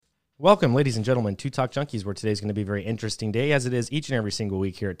Welcome, ladies and gentlemen, to Talk Junkies, where today's going to be a very interesting day, as it is each and every single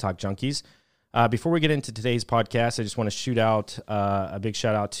week here at Talk Junkies. Before we get into today's podcast, I just want to shoot out a big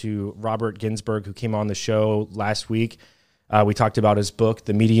shout out to Robert Ginsburg, who came on the show last week. We talked about his book,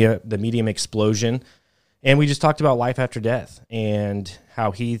 The Medium Explosion, and we just talked about life after death and how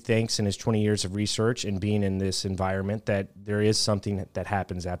he thinks in his 20 years of research and being in this environment that there is something that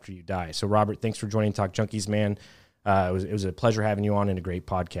happens after you die. So, Robert, thanks for joining Talk Junkies, man. It was a pleasure having you on and a great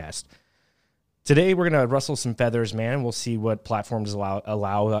podcast. Today, we're going to rustle some feathers, man. We'll see what platforms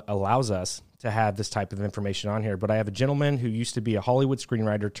allows us to have this type of information on here. But I have a gentleman who used to be a Hollywood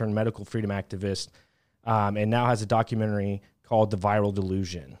screenwriter turned medical freedom activist, and now has a documentary called The Viral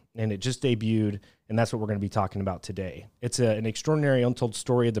Delusion. And it just debuted, and that's what we're going to be talking about today. It's an extraordinary untold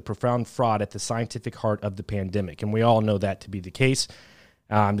story of the profound fraud at the scientific heart of the pandemic. And we all know that to be the case.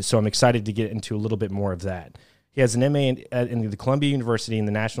 So I'm excited to get into a little bit more of that. He has an MA in the Columbia University in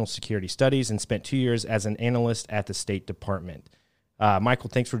the National Security Studies and spent 2 years as an analyst at the State Department. Michael,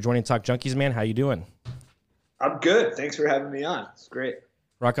 thanks for joining Talk Junkies, man. How you doing? I'm good. Thanks for having me on. It's great.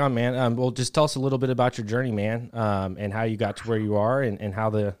 Rock on, man. Well, just tell us a little bit about your journey, man, and how you got to where you are and how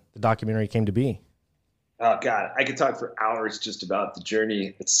the documentary came to be. Oh, God. I could talk for hours just about the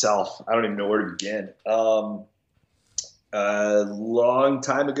journey itself. I don't even know where to begin. A long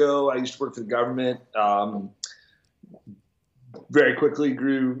time ago, I used to work for the government. Very quickly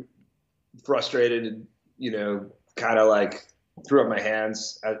grew frustrated and, kind of like threw up my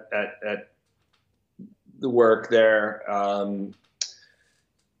hands at the work there.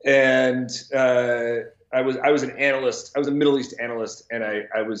 And I was an analyst. I was a Middle East analyst, and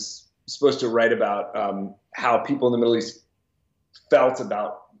I was supposed to write about how people in the Middle East felt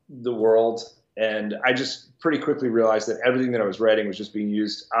about the world. And I just pretty quickly realized that everything that I was writing was just being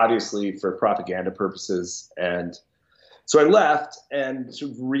used, obviously, for propaganda purposes. And so I left and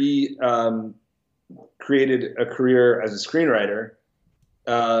sort of created a career as a screenwriter,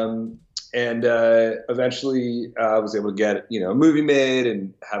 and eventually was able to get a movie made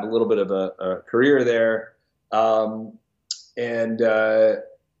and have a little bit of a career there. But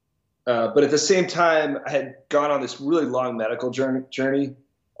at the same time, I had gone on this really long medical journey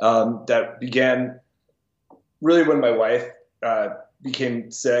that began really when my wife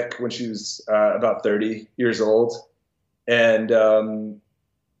became sick when she was about 30 years old. And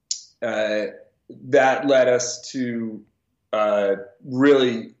that led us to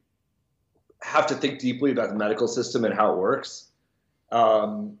really have to think deeply about the medical system and how it works.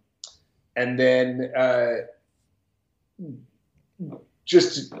 And then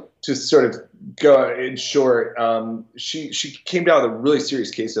just to sort of go in short, she came down with a really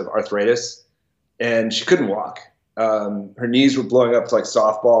serious case of arthritis, and she couldn't walk. Her knees were blowing up to like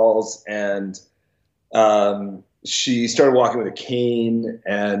softballs, and she started walking with a cane,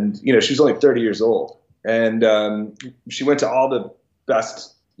 and she was only 30 years old, and she went to all the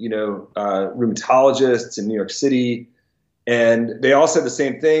best rheumatologists in New York City, and they all said the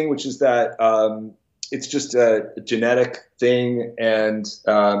same thing, which is that it's just a genetic thing, and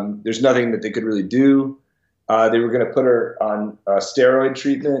there's nothing that they could really do. They were going to put her on steroid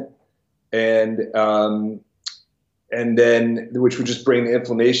treatment, and then which would just bring the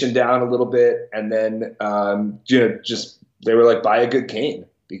inflammation down a little bit. And then, they were like, buy a good cane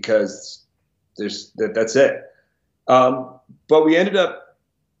because that's it. But I ended up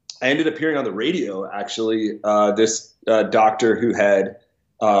hearing on the radio, actually, this doctor who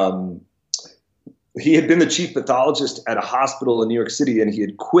he had been the chief pathologist at a hospital in New York City, and he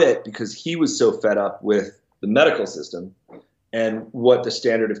had quit because he was so fed up with the medical system and what the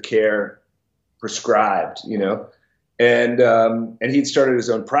standard of care prescribed, and he'd started his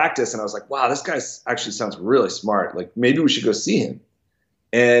own practice, and I was like, wow, this guy actually sounds really smart. Like, maybe we should go see him.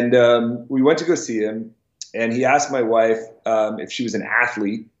 And we went to go see him, and he asked my wife if she was an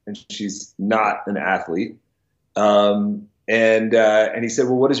athlete, and she's not an athlete. And he said,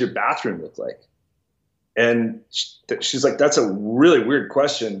 well, what does your bathroom look like? And she's like, that's a really weird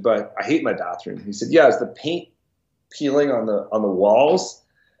question, but I hate my bathroom. He said, yeah, is the paint peeling on the walls?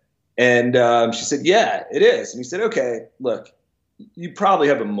 And she said, yeah, it is. And he said, okay, look, you probably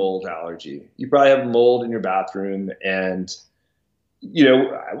have a mold allergy. You probably have mold in your bathroom. And,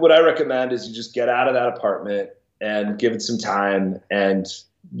 what I recommend is you just get out of that apartment and give it some time, and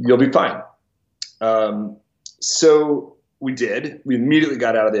you'll be fine. So we did. We immediately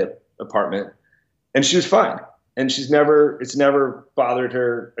got out of the apartment, and she was fine. And it's never bothered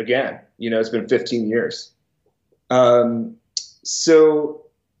her again. It's been 15 years.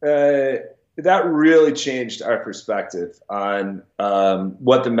 That really changed our perspective on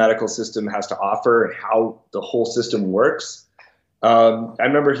what the medical system has to offer and how the whole system works. I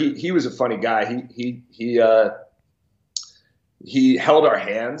remember he was a funny guy. He held our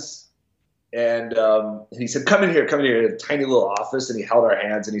hands, and he said, come in here, in a tiny little office. And he held our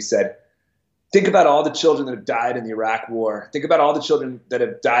hands and he said, think about all the children that have died in the Iraq War. Think about all the children that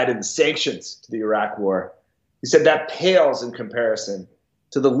have died in the sanctions to the Iraq War. He said that pales in comparison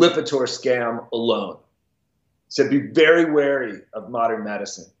to the Lipitor scam alone. He said, be very wary of modern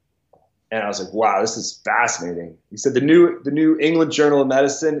medicine. And I was like, wow, this is fascinating. He said the New England Journal of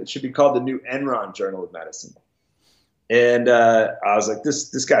Medicine, it should be called the New Enron Journal of Medicine. And I was like,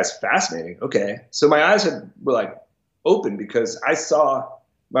 this guy's fascinating. Okay. So my eyes were like open, because I saw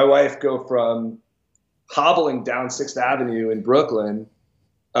my wife go from hobbling down 6th Avenue in Brooklyn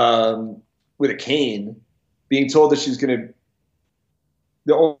with a cane, being told that she's going to,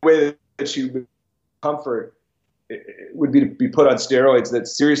 the only way that she would comfort would be to be put on steroids that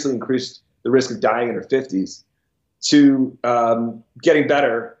seriously increased the risk of dying in her 50s, to getting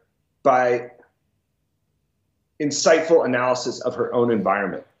better by insightful analysis of her own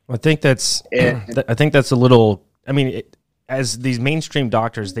environment. I think that's a little, I mean, as these mainstream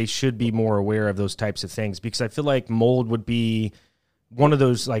doctors, they should be more aware of those types of things, because I feel like mold would be one of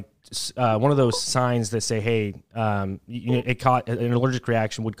those signs that say, hey, an allergic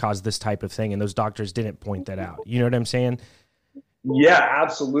reaction would cause this type of thing, and those doctors didn't point that out. You know what I'm saying? Yeah,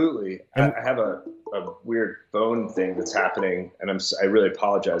 absolutely. I have a weird phone thing that's happening, and I really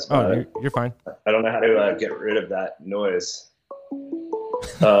apologize about it. You're fine. I don't know how to get rid of that noise.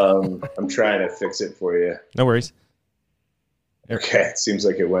 I'm trying to fix it for you. No worries. Okay, it seems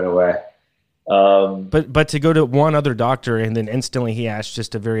like it went away. But to go to one other doctor and then instantly he asks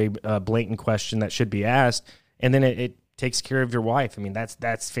just a very blatant question that should be asked, and then it takes care of your wife. I mean,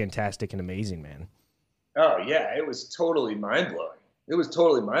 that's fantastic and amazing, man. Oh yeah, it was totally mind blowing.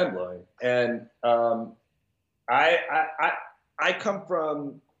 And I come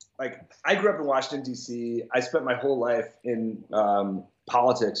from, like, I grew up in Washington D.C. I spent my whole life in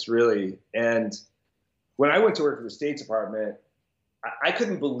politics, really, and when I went to work for the State Department, I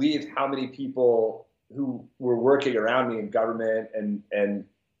couldn't believe how many people who were working around me in government and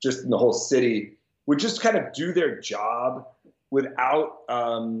just in the whole city would just kind of do their job without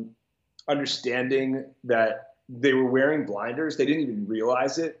understanding that they were wearing blinders. They didn't even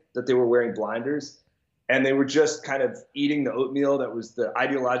realize it, that they were wearing blinders. And they were just kind of eating the oatmeal that was the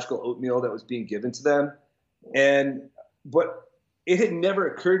ideological oatmeal that was being given to them. But it had never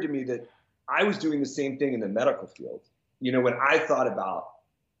occurred to me that I was doing the same thing in the medical field. You know, when I thought about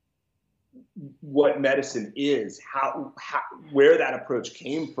what medicine is, where that approach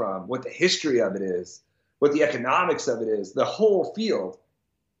came from, what the history of it is, what the economics of it is, the whole field,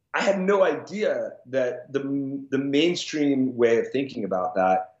 I had no idea that the mainstream way of thinking about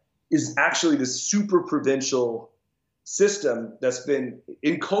that is actually this super provincial system that's been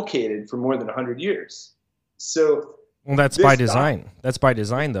inculcated for more than 100 years. So, well, that's by design. That's by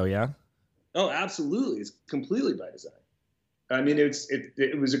design, though, yeah. Oh, absolutely. It's completely by design. I mean,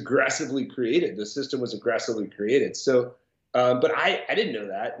 it was aggressively created. The system was aggressively created. So, but I didn't know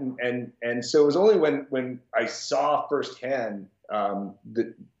that, and so it was only when I saw firsthand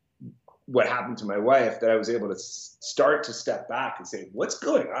what happened to my wife that I was able to start to step back and say, what's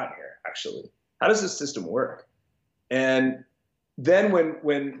going on here? Actually, how does this system work? And then when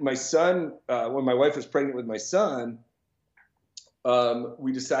my wife was pregnant with my son,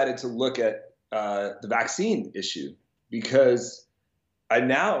 we decided to look at the vaccine issue, because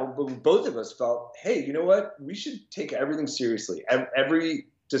both of us felt, hey, you know what? We should take everything seriously. Every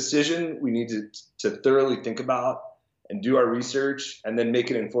decision we need to thoroughly think about and do our research and then make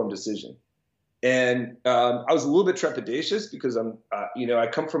an informed decision. And I was a little bit trepidatious because I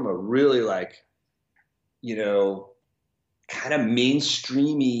come from a really kind of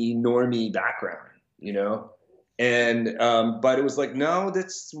mainstreamy, normie background, and but it was like, no,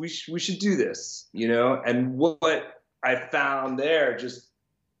 we should do this, and what I found there just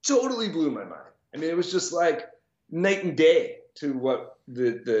totally blew my mind. I mean, it was just like night and day to what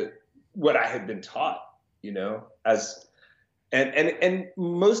what I had been taught, and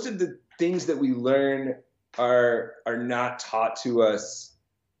most of the things that we learn are not taught to us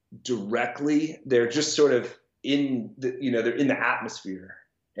directly. They're just sort of in they're in the atmosphere,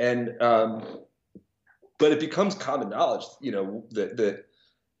 and but it becomes common knowledge, the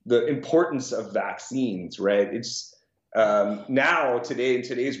importance of vaccines, right? It's now today in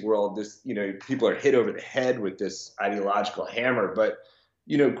today's world, this, people are hit over the head with this ideological hammer, but,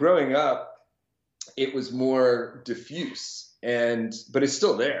 growing up, it was more diffuse but it's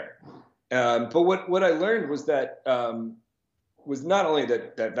still there. But what I learned was that, was not only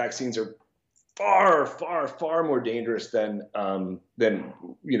that vaccines are far, far, far more dangerous than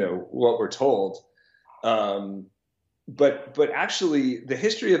what we're told. But actually, the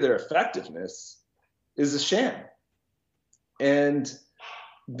history of their effectiveness is a sham, and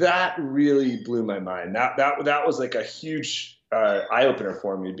that really blew my mind. That was like a huge eye opener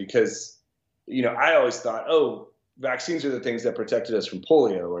for me, because I always thought, oh, vaccines are the things that protected us from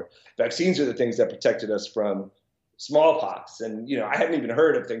polio, or vaccines are the things that protected us from smallpox. And, I hadn't even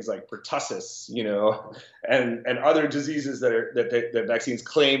heard of things like pertussis, and other diseases that vaccines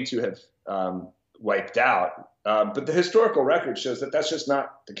claim to have wiped out. But the historical record shows that that's just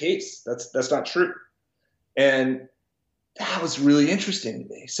not the case. That's not true. And that was really interesting to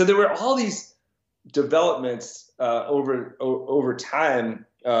me. So there were all these developments over time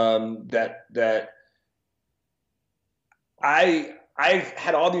that I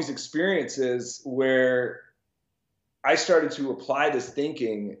had all these experiences where I started to apply this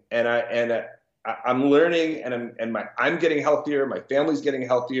thinking, and I'm learning, and I'm getting healthier. My family's getting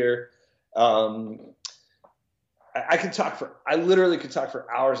healthier. I literally could talk for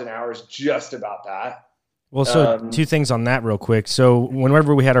hours and hours just about that. Well, so two things on that real quick. So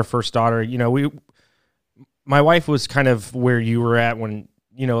whenever we had our first daughter, my wife was kind of where you were at when,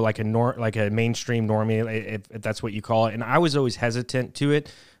 like a mainstream normie, if that's what you call it. And I was always hesitant to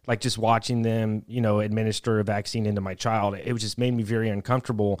it, like just watching them, administer a vaccine into my child. It just made me very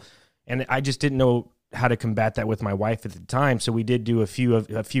uncomfortable. And I just didn't know how to combat that with my wife at the time. So we did do a few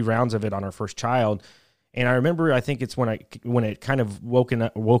rounds of it on our first child. And I remember, I think it's when it kind of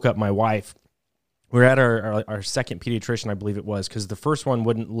woke up my wife. We're at our second pediatrician, I believe it was, because the first one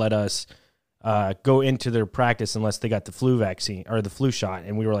wouldn't let us go into their practice unless they got the flu vaccine or the flu shot.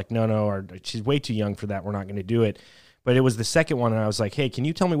 And we were like, no, or she's way too young for that. We're not going to do it. But it was the second one. And I was like, hey, can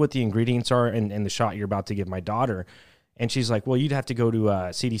you tell me what the ingredients are in the shot you're about to give my daughter? And she's like, well, you'd have to go to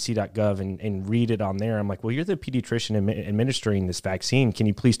cdc.gov and read it on there. I'm like, well, you're the pediatrician administering this vaccine. Can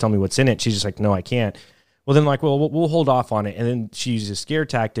you please tell me what's in it? She's just like, no, I can't. Well, then we'll hold off on it. And then she uses scare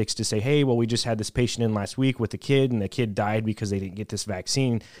tactics to say, hey, well, we just had this patient in last week with a kid, and the kid died because they didn't get this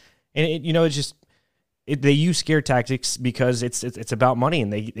vaccine. And they use scare tactics because it's about money,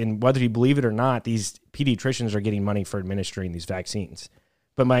 and whether you believe it or not, these pediatricians are getting money for administering these vaccines.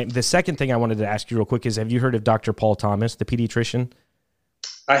 But the second thing I wanted to ask you real quick is, have you heard of Dr. Paul Thomas, the pediatrician?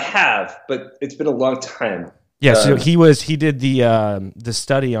 I have, but it's been a long time. Yeah, so he did the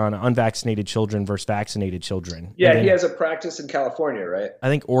study on unvaccinated children versus vaccinated children. Yeah, he has a practice in California, right? I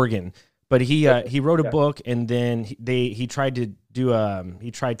think Oregon. But he wrote a book, and then he tried to do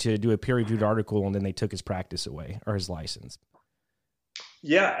a peer-reviewed article, and then they took his practice away, or his license.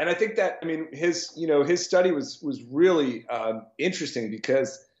 Yeah, and I think that, his study was really interesting,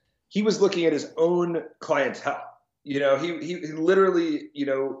 because he was looking at his own clientele. He literally,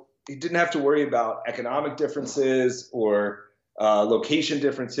 he didn't have to worry about economic differences or location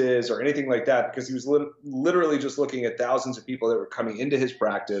differences or anything like that, because he was literally just looking at thousands of people that were coming into his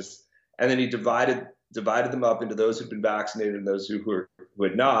practice, and then he divided them up into those who'd been vaccinated and those who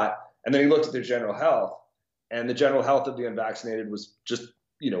had not, and then he looked at their general health, and the general health of the unvaccinated was just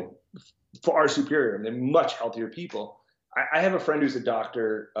far superior, and they're much healthier people. I have a friend who's a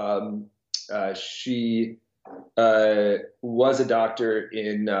doctor. She was a doctor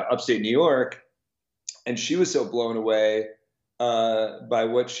in upstate New York, and she was so blown away by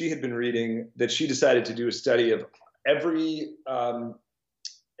what she had been reading that she decided to do a study of every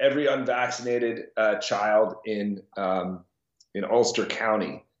unvaccinated child in Ulster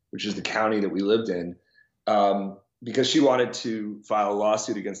County, which is the county that we lived in, because she wanted to file a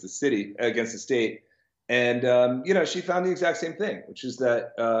lawsuit against the state. And she found the exact same thing, which is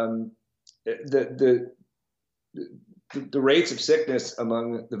that the rates of sickness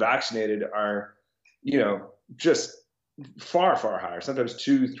among the vaccinated are, just far, far higher, sometimes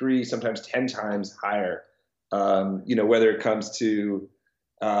 2, 3, sometimes 10 times higher, whether it comes to,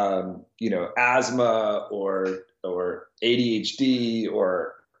 asthma or ADHD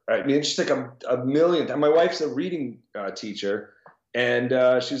it's just like a million. And my wife's a reading teacher, and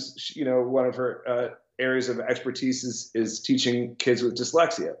she's, one of her areas of expertise is teaching kids with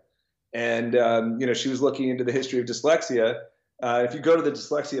dyslexia. And, she was looking into the history of dyslexia. If you go to the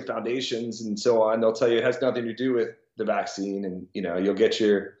dyslexia foundations and so on, they'll tell you it has nothing to do with the vaccine. And, you'll get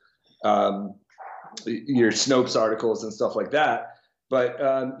your Snopes articles and stuff like that. But,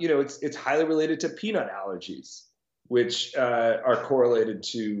 it's highly related to peanut allergies, which are correlated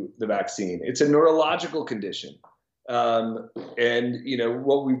to the vaccine. It's a neurological condition. And,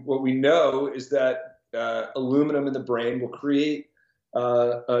 what we know is that aluminum in the brain will create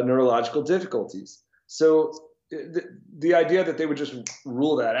neurological difficulties. So the idea that they would just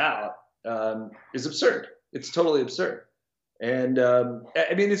rule that out is absurd. It's totally absurd. And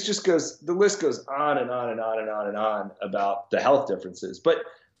I mean, the list goes on and on and on and on and on about the health differences. But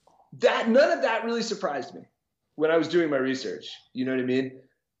none of that really surprised me when I was doing my research. You know what I mean?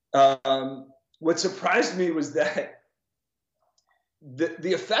 What surprised me was that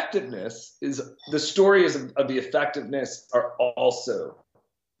the effectiveness the stories of the effectiveness are also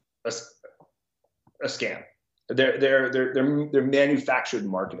a scam. They're manufactured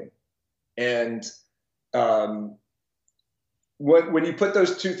marketing. And when you put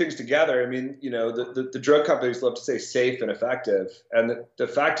those two things together, I mean, the drug companies love to say safe and effective, and the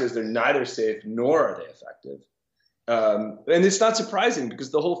fact is they're neither safe nor are they effective. And it's not surprising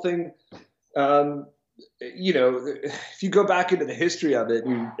because the whole thing, if you go back into the history of it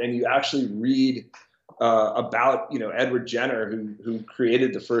and you actually read about Edward Jenner, who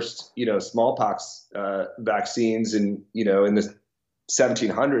created the first smallpox vaccines in the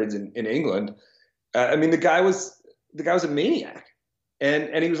 1700s in England. I mean, the guy was a maniac,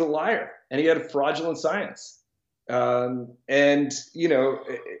 and he was a liar, and he had a fraudulent science. The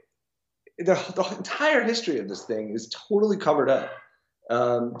entire history of this thing is totally covered up.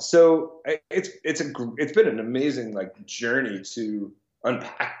 So it's been an amazing journey to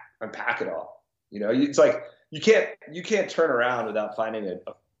unpack it all. It's like you can't turn around without finding a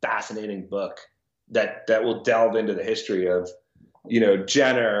fascinating book that will delve into the history of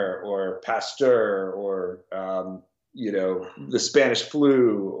Jenner or Pasteur or the Spanish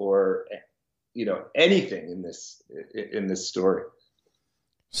flu or anything in this story.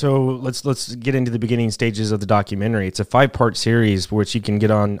 So let's get into the beginning stages of the documentary. It's a 5-part series, which you can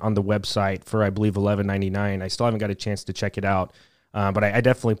get on the website for, I believe, $11.99. I still haven't got a chance to check it out, but I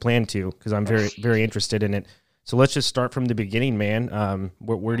definitely plan to because I'm very, very interested in it. So let's just start from the beginning, man.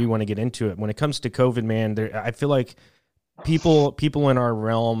 Where do you want to get into it? When it comes to COVID, man, I feel like people in our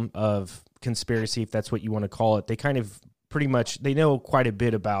realm of conspiracy, if that's what you want to call it, they kind of pretty much they know quite a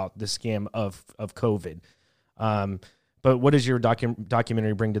bit about the scam of COVID. But what does your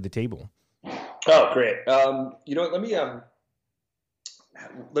documentary bring to the table? Oh, great. Let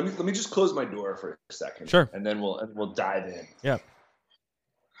me just close my door for a second. Sure. And then we'll dive in. Yeah.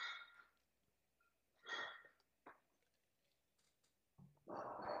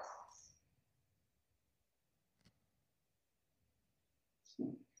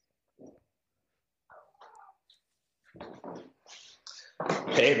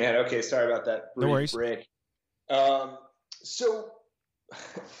 Hey man, okay, sorry about that brief No worries. break. So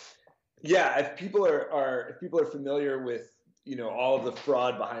yeah, if people are familiar with all of the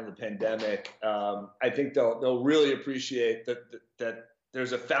fraud behind the pandemic, I think they'll really appreciate that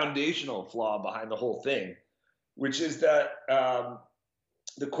there's a foundational flaw behind the whole thing, which is that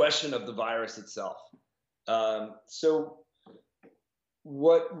the question of the virus itself. So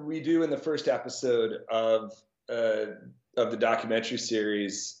what we do in the first episode of the documentary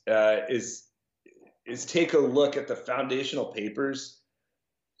series is take a look at the foundational papers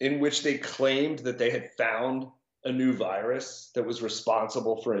in which they claimed that they had found a new virus that was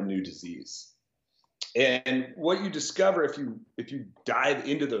responsible for a new disease. And what you discover if you dive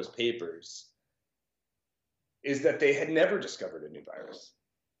into those papers is that they had never discovered a new virus.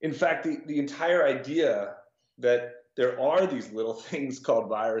 In fact, the entire idea that there are these little things called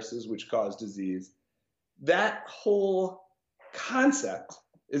viruses which cause disease, that whole concept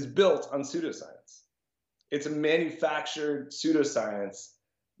is built on pseudoscience. It's a manufactured pseudoscience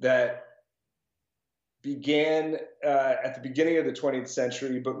that began at the beginning of the 20th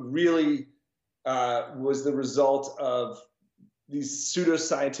century, but really was the result of these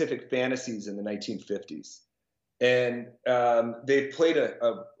pseudoscientific fantasies in the 1950s. And they played a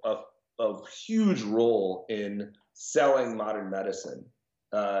huge role in selling modern medicine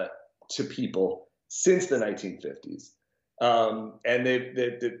to people since the 1950s. And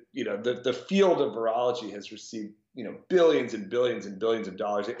the field of virology has received billions and billions and billions of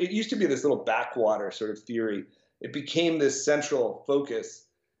dollars. It used to be this little backwater sort of theory. It became this central focus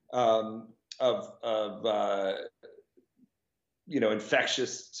of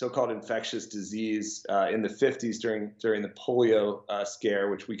so-called infectious disease in the 50s during the polio scare,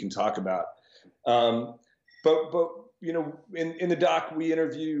 which we can talk about. But in the doc, we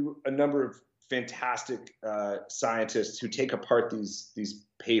interview a number of fantastic scientists who take apart these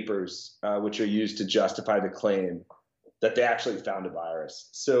papers, which are used to justify the claim that they actually found a virus.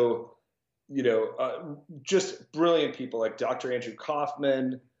 So, just brilliant people like Dr. Andrew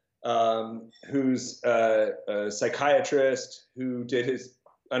Kaufman, who's a psychiatrist who did his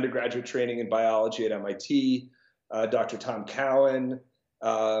undergraduate training in biology at MIT, Dr. Tom Cowan,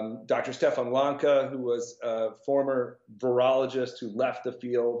 Dr. Stefan Lanka, who was a former virologist who left the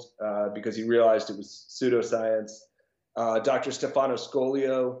field because he realized it was pseudoscience. Dr. Stefano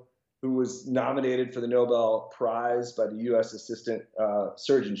Scolio, who was nominated for the Nobel Prize by the U.S. Assistant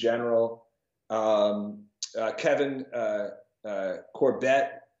Surgeon General. Kevin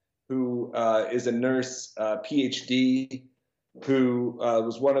Corbett, who is a nurse, PhD, who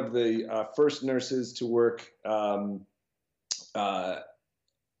was one of the first nurses to work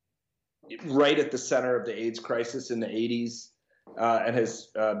right at the center of the AIDS crisis in the 80s, and has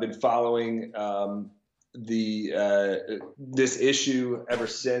been following this issue ever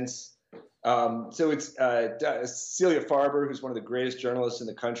since. So it's Celia Farber, who's one of the greatest journalists in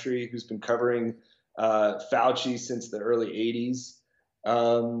the country, who's been covering Fauci since the early 80s.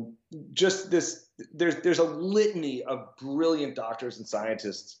 There's a litany of brilliant doctors and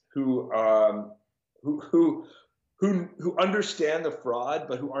scientists who understand the fraud,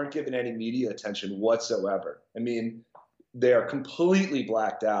 but who aren't given any media attention whatsoever. I mean, they are completely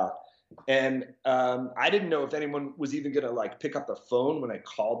blacked out. And I didn't know if anyone was even going to like pick up the phone when I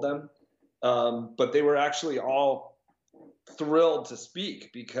called them. But they were actually all thrilled to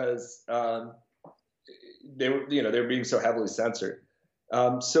speak because they were being so heavily censored.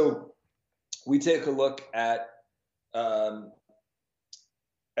 So we take a look at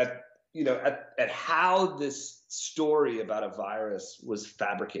how this story about a virus was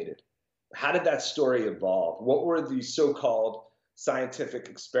fabricated. How did that story evolve? What were the so-called scientific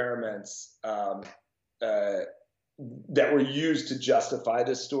experiments that were used to justify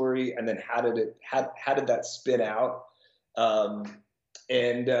this story, and then how did that spin out? I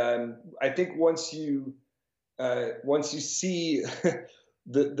think once you see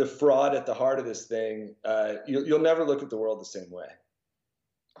the fraud at the heart of this thing, you'll never look at the world the same way.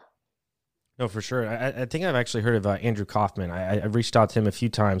 No, for sure. I think I've actually heard of Andrew Kaufman. I've reached out to him a few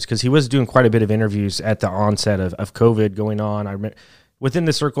times because he was doing quite a bit of interviews at the onset of COVID going on. Within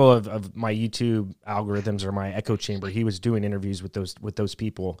the circle of my YouTube algorithms or my echo chamber, he was doing interviews with those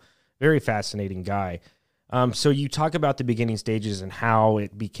people. Very fascinating guy. So you talk about the beginning stages and how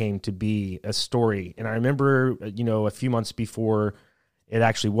it became to be a story. And I remember, a few months before it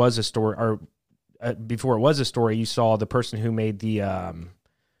actually was a story, or before it was a story, you saw the person who made the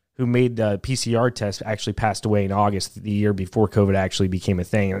PCR test actually passed away in August, the year before COVID actually became a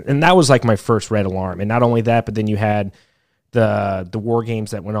thing. And that was like my first red alarm. And not only that, but then you had the war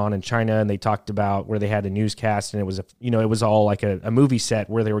games that went on in China, and they talked about where they had a newscast, and it was it was all like a movie set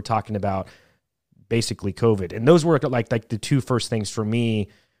where they were talking about basically COVID. And those were like the two first things for me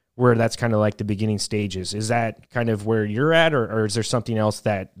where that's kind of like the beginning stages. Is that kind of where you're at, or is there something else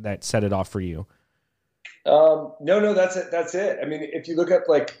that set it off for you? No, that's it. That's it. I mean, if you look at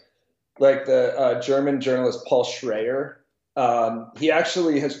like the German journalist Paul Schreyer, he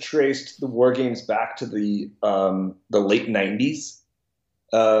actually has traced the war games back to the late 90s.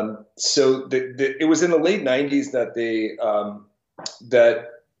 So it was in the late 90s that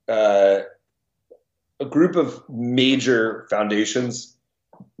a group of major foundations,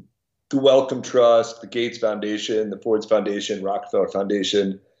 the Wellcome Trust, the Gates Foundation, the Ford's Foundation, Rockefeller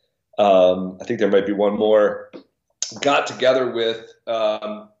Foundation, I think there might be one more, got together with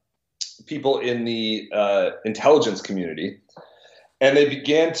people in the intelligence community, and they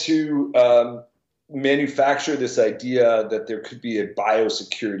began to manufacture this idea that there could be a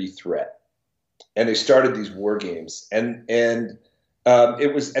biosecurity threat. And they started these war games. And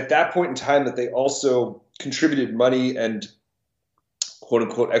it was at that point in time that they also contributed money and quote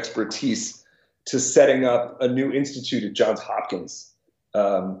unquote expertise to setting up a new institute at Johns Hopkins,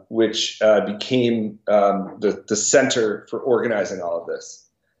 which became the center for organizing all of this.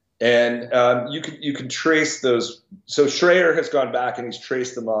 And you can trace those. So Schreyer has gone back and he's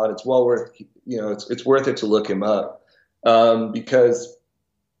traced them on. It's well worth, it's worth it to look him up because,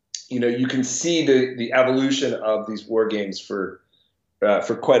 you can see the evolution of these war games for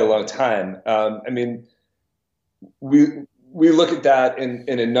quite a long time. I mean, we look at that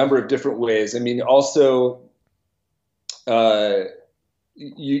in a number of different ways. I mean, also,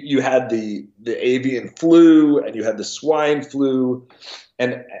 you had the avian flu and you had the swine flu,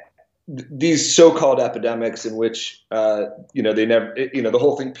 and these so-called epidemics in which they never, the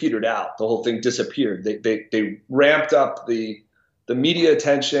whole thing petered out, the whole thing disappeared. They ramped up the media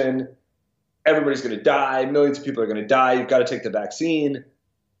attention. Everybody's going to die. Millions of people are going to die. You've got to take the vaccine.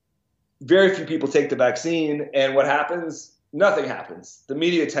 Very few people take the vaccine, and what happens? Nothing happens. The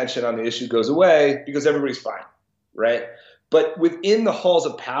media attention on the issue goes away because everybody's fine, right? But within the halls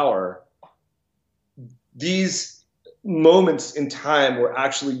of power, these moments in time were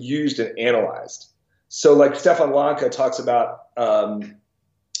actually used and analyzed. So like Stefan Lanka talks about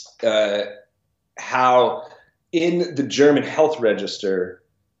how in the German health register,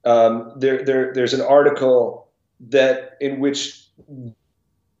 there's an article that in which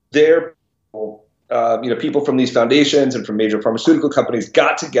their people from these foundations and from major pharmaceutical companies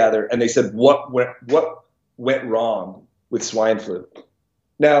got together and they said what went wrong with swine flu.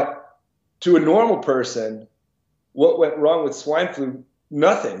 Now, to a normal person, what went wrong with swine flu?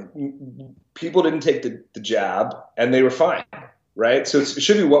 Nothing. People didn't take the jab and they were fine, right? So it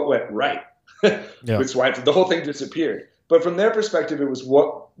should be what went right with swine flu. The whole thing disappeared. But from their perspective, it was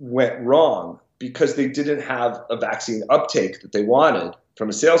what went wrong because they didn't have a vaccine uptake that they wanted from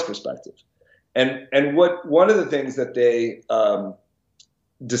a sales perspective. And one of the things that they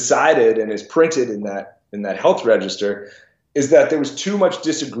decided and is printed in that health register is that there was too much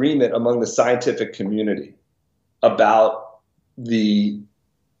disagreement among the scientific community about the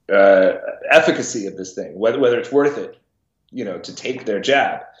efficacy of this thing, whether it's worth it, to take their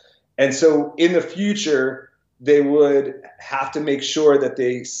jab. And so in the future, they would have to make sure that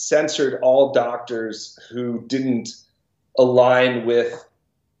they censored all doctors who didn't align with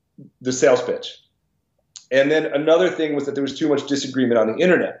the sales pitch. And then another thing was that there was too much disagreement on the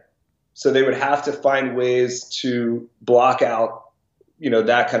internet. So they would have to find ways to block out,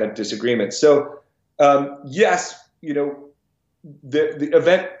 that kind of disagreement. So yes, the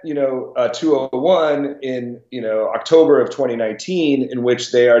event, 201 in, October of 2019, in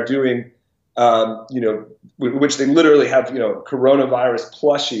which they are doing, which they literally have, coronavirus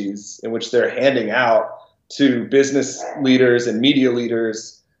plushies in which they're handing out to business leaders and media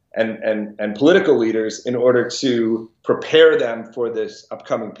leaders and political leaders in order to prepare them for this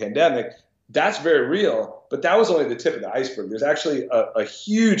upcoming pandemic. That's very real, but that was only the tip of the iceberg. There's actually a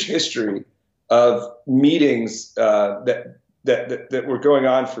huge history of meetings that were going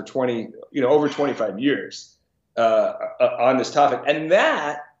on for over 25 years on this topic, and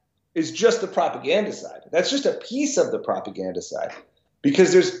that is just the propaganda side. That's just a piece of the propaganda side,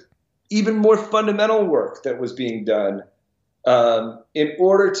 because there's even more fundamental work that was being done in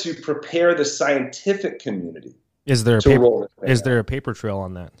order to prepare the scientific community. Is there a paper trail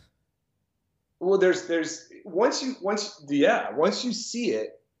on that? Well, there's once you see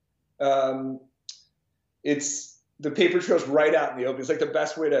it, it's the paper trail's right out in the open. It's like the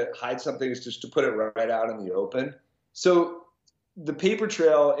best way to hide something is just to put it right out in the open. So the paper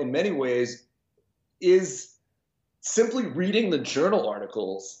trail, in many ways, is simply reading the journal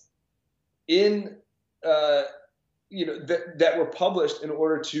articles in that were published in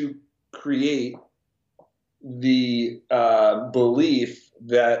order to create the belief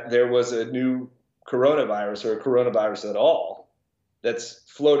that there was a new coronavirus or a coronavirus at all that's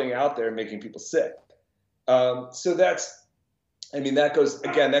floating out there and making people sick. So that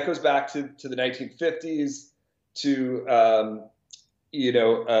goes back to the 1950s, to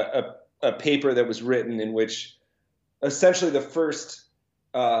a paper that was written in which essentially the first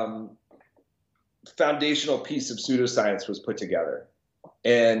foundational piece of pseudoscience was put together.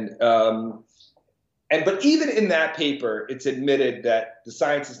 But even in that paper, it's admitted that the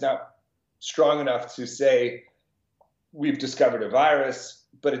science is not strong enough to say we've discovered a virus,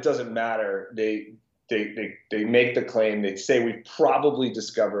 but it doesn't matter. They make the claim, they say we've probably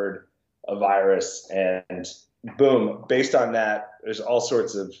discovered a virus, and boom, based on that, there's all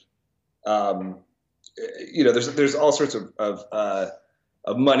sorts of there's all sorts of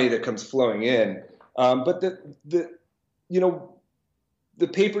money that comes flowing in. But the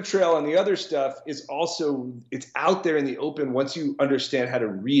paper trail and the other stuff is also, it's out there in the open once you understand how to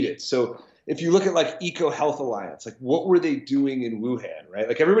read it. So if you look at like Eco Health Alliance, like what were they doing in Wuhan, right?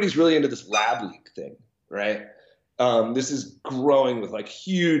 Like everybody's really into this lab leak thing, right? This is growing with like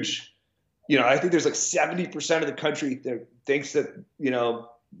huge, I think there's like 70% of the country that thinks that,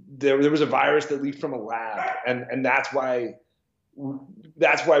 there was a virus that leaked from a lab. And that's why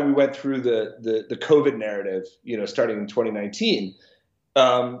we went through the COVID narrative, starting in 2019.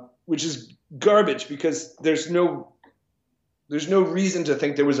 Which is garbage, because there's no reason to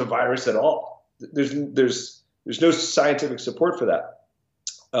think there was a virus at all. There's no scientific support for that.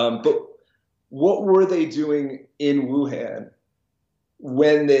 But what were they doing in Wuhan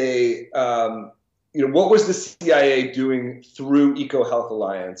when they, what was the CIA doing through Eco Health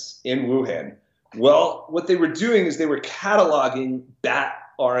Alliance in Wuhan? Well, what they were doing is they were cataloging bat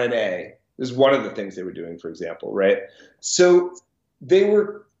RNA. This is one of the things they were doing, for example, right? So they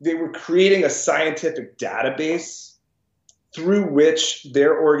were creating a scientific database through which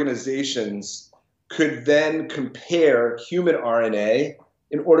their organizations could then compare human RNA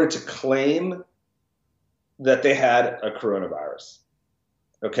in order to claim that they had a coronavirus.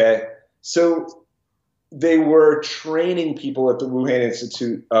 Okay? So they were training people at the Wuhan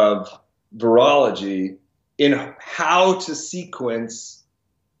Institute of Virology in how to sequence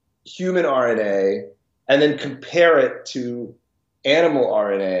human RNA and then compare it to animal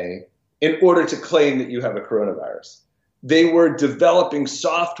RNA in order to claim that you have a coronavirus. They were developing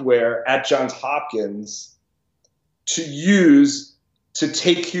software at Johns Hopkins to use to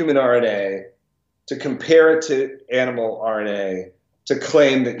take human RNA, to compare it to animal RNA, to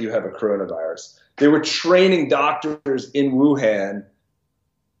claim that you have a coronavirus. They were training doctors in Wuhan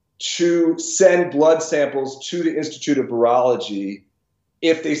to send blood samples to the Institute of Virology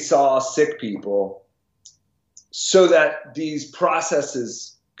if they saw sick people so that these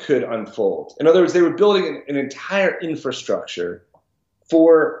processes could unfold. In other words, they were building an entire infrastructure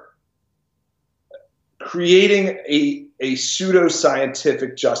for creating a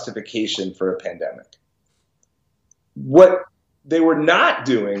pseudo-scientific justification for a pandemic. What they were not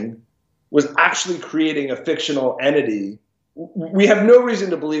doing was actually creating a fictional entity. We have no reason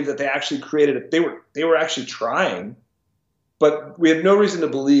to believe that they actually created it. They were actually trying, but we have no reason to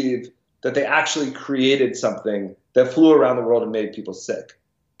believe that they actually created something that flew around the world and made people sick.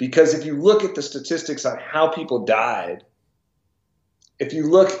 Because if you look at the statistics on how people died, if you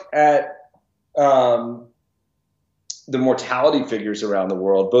look at the mortality figures around the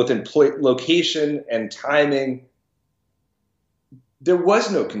world, both in location and timing, there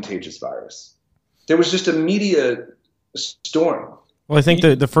was no contagious virus. There was just a media storm. Well, I think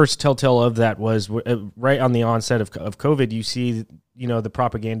the first telltale of that was right on the onset of COVID. You see, the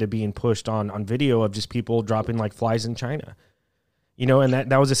propaganda being pushed on video of just people dropping like flies in China. And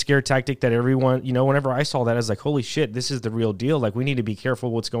that was a scare tactic that everyone, whenever I saw that, I was like, holy shit, this is the real deal. Like, we need to be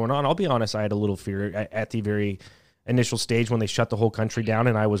careful what's going on. I'll be honest, I had a little fear at the very initial stage when they shut the whole country down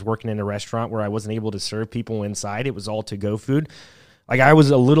and I was working in a restaurant where I wasn't able to serve people inside. It was all to-go food. Like, I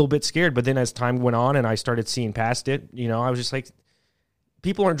was a little bit scared, but then as time went on and I started seeing past it, I was just like,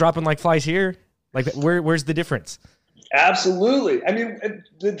 people aren't dropping like flies here. Like, where's the difference? Absolutely. I mean,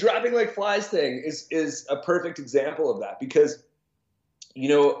 the dropping like flies thing is a perfect example of that because,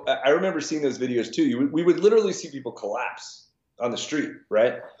 I remember seeing those videos too. We would literally see people collapse on the street,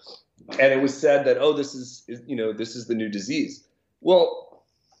 right? And it was said that, oh, this is the new disease. Well,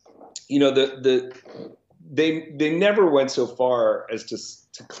 they never went so far as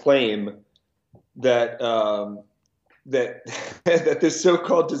to claim that that this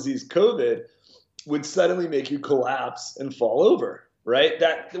so-called disease COVID would suddenly make you collapse and fall over, right?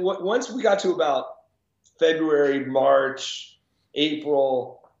 That once we got to about February, March,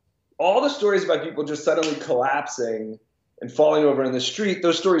 April, all the stories about people just suddenly collapsing and falling over in the street,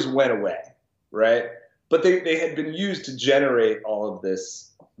 those stories went away, right? But they had been used to generate all of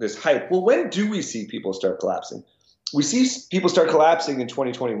this hype. Well, when do we see people start collapsing? We see people start collapsing in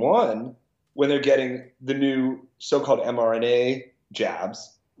 2021 when they're getting the new so-called mRNA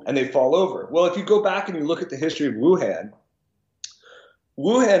jabs and they fall over. Well, if you go back and you look at the history of Wuhan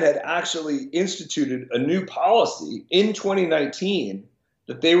had actually instituted a new policy in 2019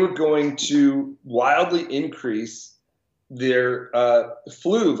 that they were going to wildly increase their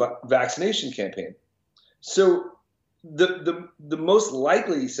flu vaccination campaign. So the most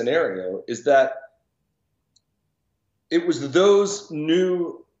likely scenario is that it was those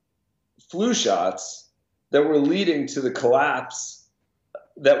new flu shots that were leading to the collapse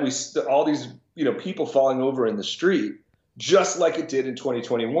that all these people falling over in the street, just like it did in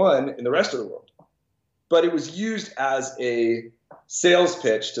 2021 in the rest of the world. But it was used as a sales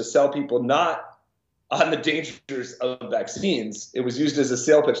pitch to sell people not on the dangers of vaccines. It was used as a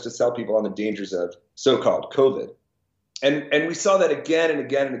sales pitch to sell people on the dangers of so-called COVID. And we saw that again and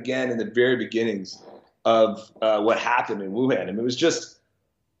again and again in the very beginnings of what happened in Wuhan. And it was just,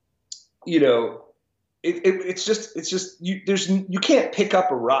 it's just you can't pick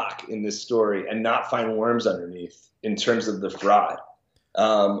up a rock in this story and not find worms underneath in terms of the fraud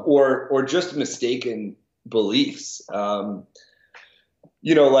or just mistaken beliefs. Like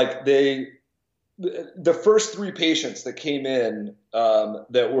the first 3 patients that came in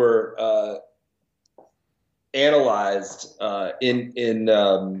that were analyzed in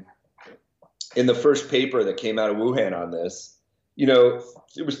the first paper that came out of Wuhan on this,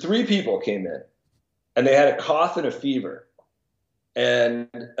 it was 3 people came in and they had a cough and a fever, and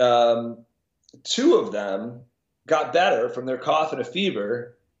 2 of them got better from their cough and a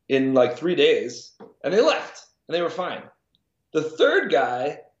fever in like 3 days, and they left and they were fine. The third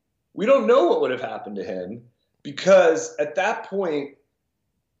guy, we don't know what would have happened to him because at that point,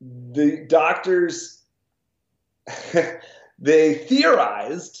 the doctors, they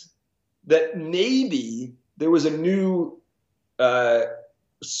theorized that maybe there was a new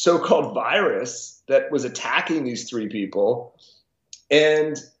so-called virus that was attacking these three people.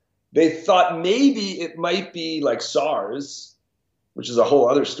 And they thought maybe it might be like SARS, which is a whole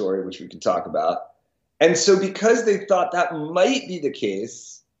other story, which we can talk about. And so because they thought that might be the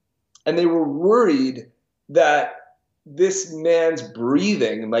case, and they were worried that this man's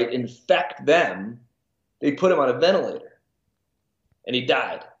breathing might infect them, they put him on a ventilator, and he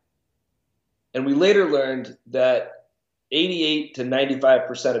died. And we later learned that 88 to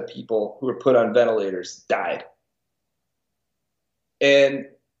 95% of people who were put on ventilators died. And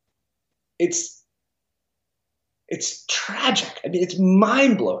it's tragic. I mean, it's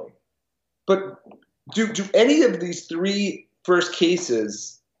mind-blowing. But do any of these three first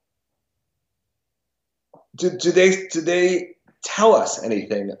cases, do they tell us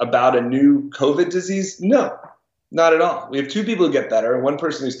anything about a new COVID disease? No, not at all. We have two people who get better and one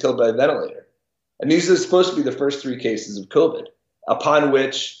person who's killed by a ventilator. And these are supposed to be the first three cases of COVID, upon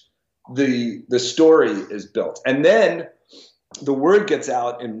which the story is built. And then the word gets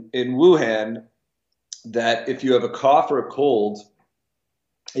out in Wuhan that if you have a cough or a cold,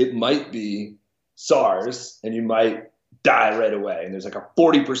 it might be SARS and you might die right away. And there's like a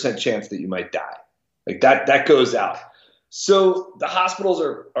 40% chance that you might die. Like that goes out. So the hospitals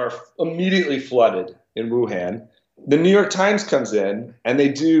are immediately flooded in Wuhan. The New York Times comes in and they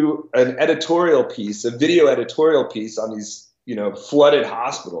do an editorial piece, a video editorial piece on these, flooded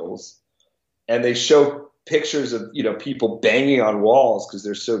hospitals. And they show pictures of, people banging on walls because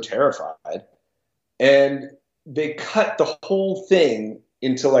they're so terrified. And they cut the whole thing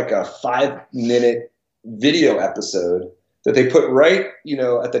into like a 5-minute video episode that they put right,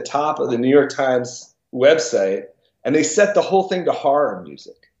 at the top of the New York Times website. And they set the whole thing to horror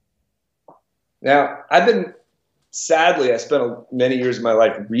music. Now, sadly, I spent many years of my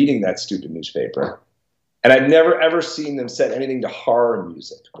life reading that stupid newspaper. And I'd never, ever seen them set anything to horror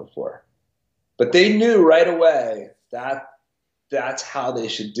music before. But they knew right away that that's how they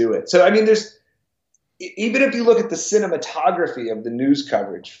should do it. So, I mean, even if you look at the cinematography of the news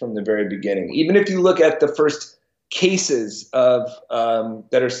coverage from the very beginning, even if you look at the first cases of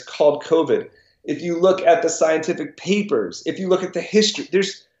that are called COVID, if you look at the scientific papers, if you look at the history,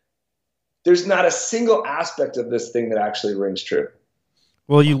 there's not a single aspect of this thing that actually rings true.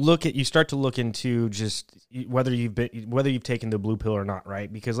 Well, you start to look into just whether you've taken the blue pill or not,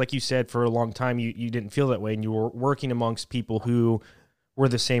 right? Because like you said, for a long time, you didn't feel that way, and you were working amongst people who were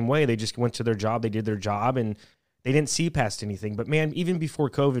the same way. They just went to their job, they did their job, and they didn't see past anything. But man, even before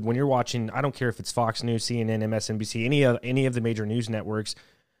COVID, when you're watching, I don't care if it's Fox News, CNN, MSNBC, any of the major news networks,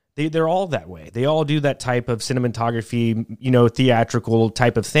 they're all that way. They all do that type of cinematography, theatrical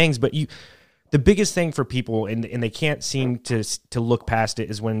type of things. But the biggest thing for people, and they can't seem to look past it,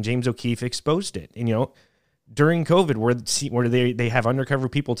 is when James O'Keefe exposed it. And, during COVID, where they have undercover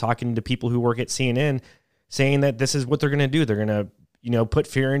people talking to people who work at CNN, saying that this is what they're going to do. They're going to, put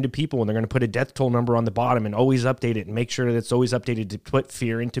fear into people, and they're going to put a death toll number on the bottom and always update it and make sure that it's always updated to put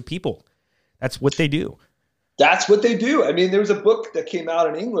fear into people. That's what they do. That's what they do. I mean, there was a book that came out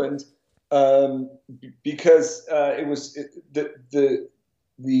in England because the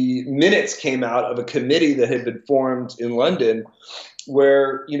minutes came out of a committee that had been formed in London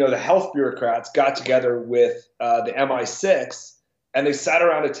where, the health bureaucrats got together with the MI6 and they sat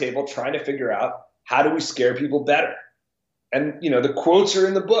around a table trying to figure out, how do we scare people better? And, the quotes are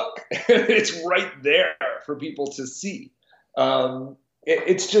in the book. It's right there for people to see.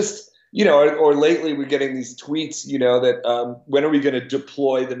 It's just, or lately we're getting these tweets, that when are we going to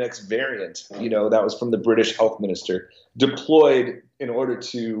deploy the next variant? That was from the British health minister, deployed in order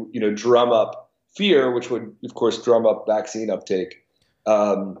to, drum up fear, which would, of course, drum up vaccine uptake.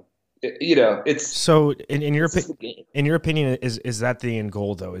 It's so in your opinion, is that the end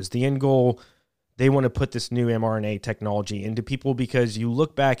goal though? Is the end goal they want to put this new mRNA technology into people? Because you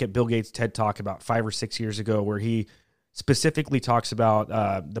look back at Bill Gates' TED Talk about 5 or 6 years ago, where he specifically talks about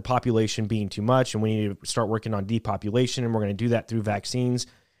the population being too much, and we need to start working on depopulation, and we're going to do that through vaccines.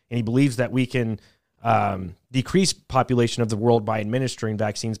 And he believes that we can decrease population of the world by administering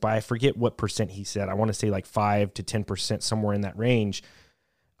vaccines by, I forget what percent he said. I want to say like 5 to 10%, somewhere in that range.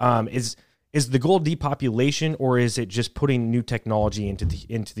 Is the goal depopulation, or is it just putting new technology into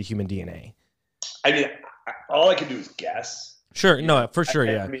the human DNA? I mean, all I can do is guess. Sure, no, for sure,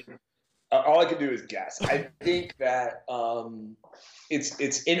 yeah. I mean, all I can do is guess. I think that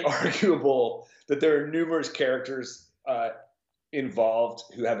it's inarguable that there are numerous characters involved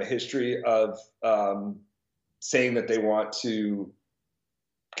who have a history of saying that they want to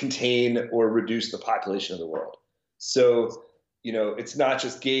contain or reduce the population of the world. So, it's not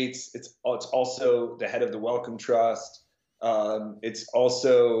just Gates. It's also the head of the Wellcome Trust. It's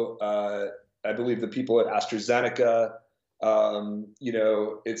also, I believe, the people at AstraZeneca.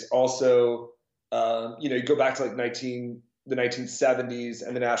 It's also, you go back to like the 1970s,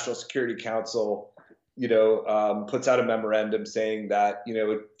 and the National Security Council, puts out a memorandum saying that,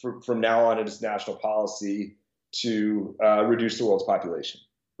 from now on, it is national policy to reduce the world's population,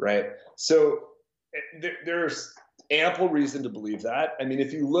 right? So there's ample reason to believe that. I mean,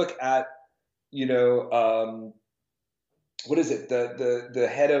 if you look at, what is it? The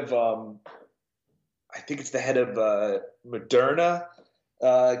head of, I think it's the head of Moderna,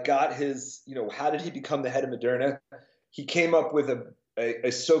 got his, how did he become the head of Moderna? He came up with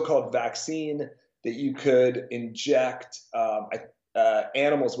a so-called vaccine that you could inject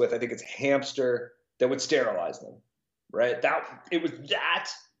animals with. I think it's hamster, that would sterilize them, right? It was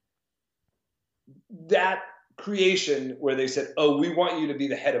that creation where they said, "Oh, we want you to be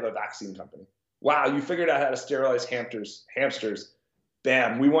the head of a vaccine company. Wow, you figured out how to sterilize hamsters.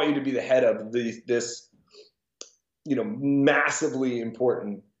 Bam, we want you to be the head of this, massively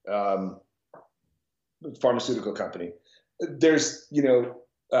important pharmaceutical company." There's,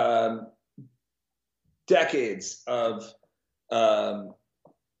 decades of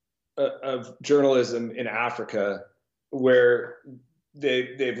journalism in Africa where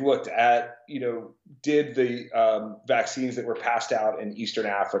they've looked at, did the vaccines that were passed out in Eastern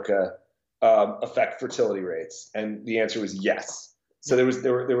Africa affect fertility rates? And the answer was yes. So there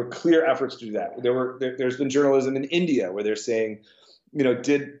were clear efforts to do that. There's been journalism in India where they're saying,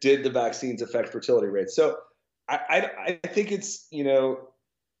 did the vaccines affect fertility rates? So I think it's,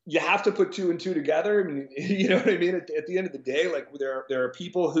 you have to put two and two together. I mean, you know what I mean? At the end of the day, like there are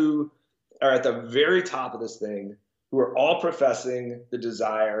people who are at the very top of this thing who are all professing the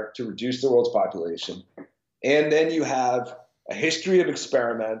desire to reduce the world's population. And then you have a history of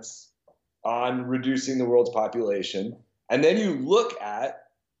experiments on reducing the world's population. And then you look at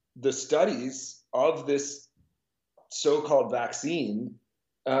the studies of this so-called vaccine,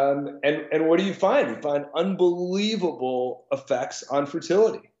 and what do you find? You find unbelievable effects on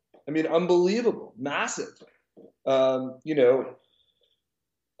fertility. I mean, unbelievable, massive. God,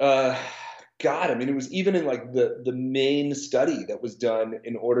 I mean, it was even in like the main study that was done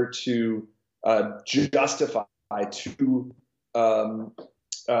in order to justify to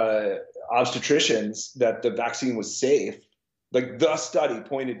obstetricians that the vaccine was safe. Like the study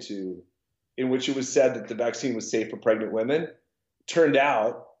pointed to, in which it was said that the vaccine was safe for pregnant women, turned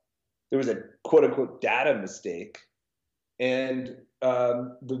out there was a quote unquote data mistake, and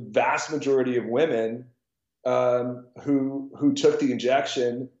the vast majority of women who took the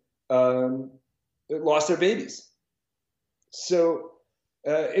injection lost their babies. So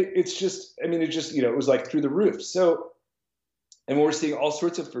it's just, I mean, it was like through the roof. So, and we're seeing all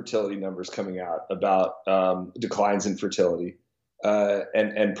sorts of fertility numbers coming out about declines in fertility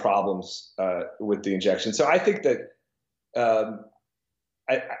and problems with the injection. So I think that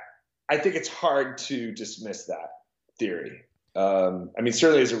I think it's hard to dismiss that theory. I mean,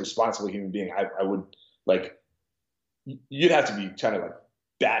 certainly as a responsible human being, I would you'd have to be kind of like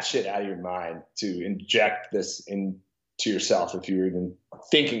batshit out of your mind to inject this into yourself if you were even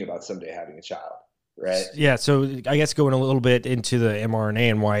thinking about someday having a child, right? Yeah, so I guess going a little bit into the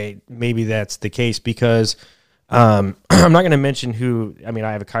mRNA and why maybe that's the case, because I'm not going to mention who. I mean,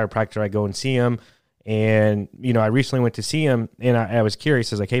 I have a chiropractor. I go and see him, and I recently went to see him, and I was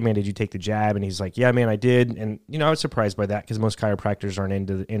curious. I was like, "Hey, man, did you take the jab?" And he's like, "Yeah, man, I did." And I was surprised by that because most chiropractors aren't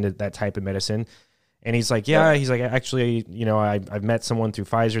into that type of medicine. And he's like, "Yeah," he's like, "Actually, I've met someone through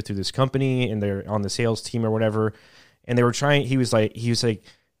Pfizer through this company, and they're on the sales team or whatever." And they were trying. He was like,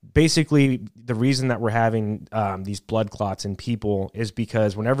 basically, the reason that we're having these blood clots in people is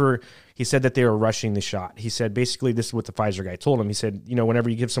because whenever he said that they were rushing the shot, he said basically this is what the Pfizer guy told him. He said, whenever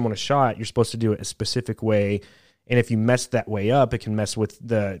you give someone a shot, you're supposed to do it a specific way, and if you mess that way up, it can mess with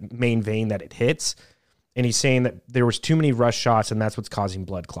the main vein that it hits. And he's saying that there was too many rush shots, and that's what's causing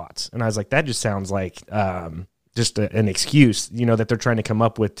blood clots. And I was like, that just sounds like just an excuse, that they're trying to come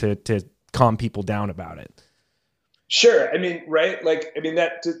up with to calm people down about it. Sure. I mean, right? Like, I mean,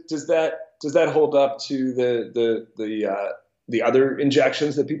 does that hold up to the other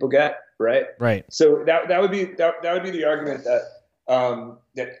injections that people get, right? Right. So that would be the argument that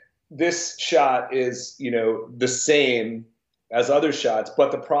that this shot is the same as other shots,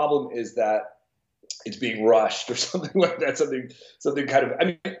 but the problem is that it's being rushed or something like that. Something kind of. I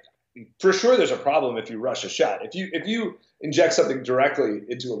mean, for sure, there's a problem if you rush a shot. If you inject something directly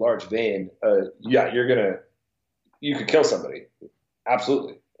into a large vein, you could kill somebody.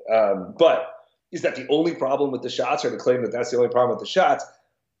 Absolutely. But is that the only problem with the shots, or to claim that that's the only problem with the shots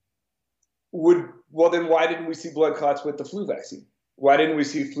would Well, then why didn't we see blood clots with the flu vaccine? Why didn't we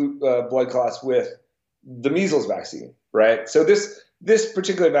see blood clots with the measles vaccine, right? So this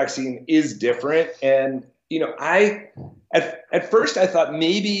particular vaccine is different. And, at first I thought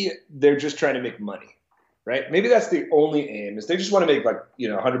maybe they're just trying to make money, right? Maybe that's the only aim, is they just want to make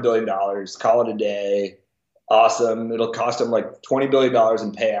 $100 billion, call it a day. Awesome. It'll cost them like $20 billion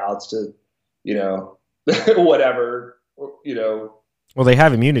in payouts to, whatever, Well, they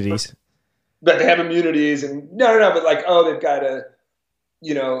have immunities. But they have immunities and no, but they've got to,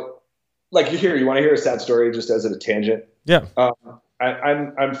 you want to hear a sad story just as a tangent? Yeah.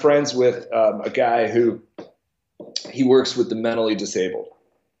 I'm friends with a guy who he works with the mentally disabled,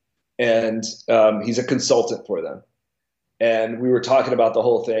 and he's a consultant for them. And we were talking about the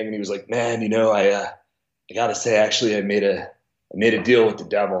whole thing, and he was like, "Man, I gotta say, actually, I made a deal with the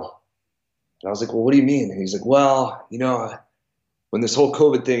devil." And I was like, "Well, what do you mean?" And he's like, "Well, when this whole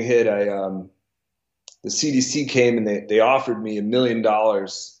COVID thing hit, the CDC came and they offered me $1 million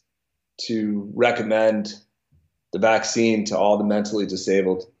to recommend the vaccine to all the mentally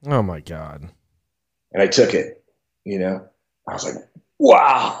disabled." Oh my God. And I took it, I was like,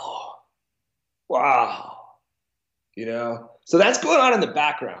 wow. So that's going on in the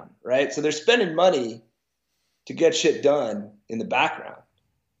background, right? So they're spending money to get shit done in the background,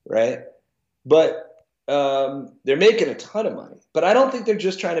 right? But they're making a ton of money. But I don't think they're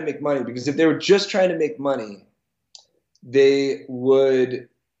just trying to make money, because if they were just trying to make money, they would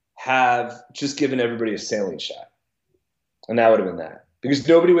have just given everybody a saline shot. And that would have been that, because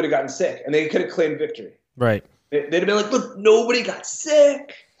nobody would have gotten sick, and they could have claimed victory. Right. They'd have been like, "Look, nobody got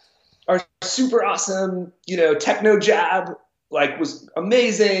sick. Our super awesome, techno jab was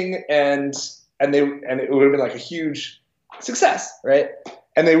amazing," and it would have been like a huge success, right?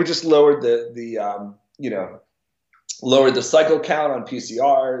 And they would just lowered lowered the cycle count on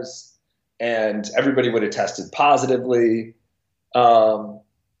PCRs, and everybody would have tested positively.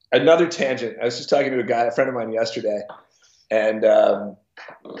 Another tangent. I was just talking to a friend of mine yesterday, and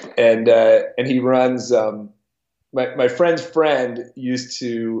he runs. My friend's friend used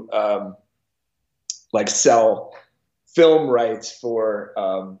to sell film rights for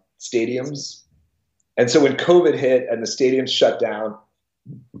stadiums, and so when COVID hit and the stadiums shut down,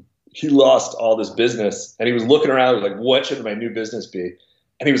 he lost all this business, and he was looking around like, "What should my new business be?"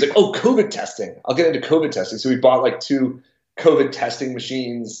 And he was like, "Oh, COVID testing. I'll get into COVID testing." So he bought 2 COVID testing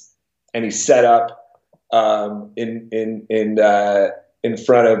machines, and he set up in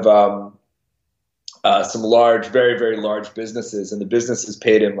front of some large, very, very large businesses, and the businesses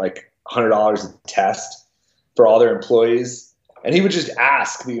paid him $100 a test for all their employees. And he would just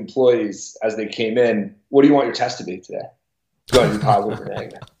ask the employees as they came in, "What do you want your test to be today? Do you want to be positive or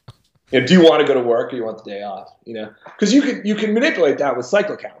negative? Do you want to go to work, or you want the day off?" Because you can manipulate that with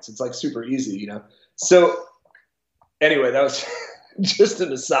cycle counts. It's super easy, So anyway, that was just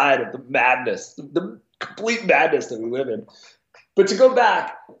an aside of the madness, the complete madness that we live in. But to go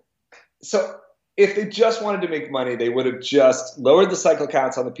back, so if they just wanted to make money, they would have just lowered the cycle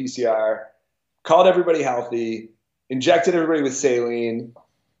counts on the PCR, called everybody healthy, injected everybody with saline.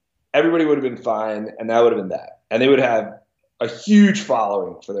 Everybody would have been fine, and that would have been that. And they would have a huge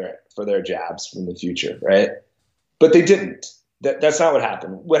following for their jabs from the future, right? But they didn't. That's not what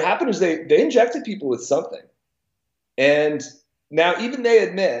happened. What happened is they injected people with something. And now even they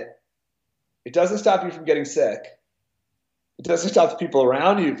admit it doesn't stop you from getting sick. It doesn't stop the people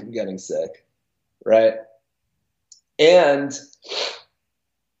around you from getting sick, right? And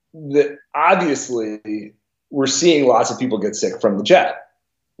obviously we're seeing lots of people get sick from the jab,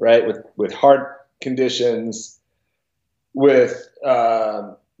 right? With heart conditions, with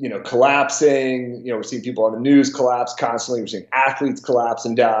collapsing. We're seeing people on the news collapse constantly. We're seeing athletes collapse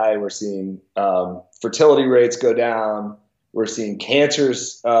and die. We're seeing fertility rates go down. We're seeing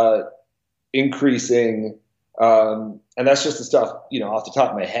cancers increasing. And that's just the stuff, off the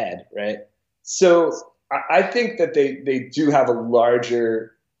top of my head, right? So I think that they do have a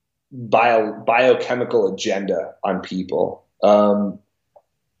larger biochemical agenda on people.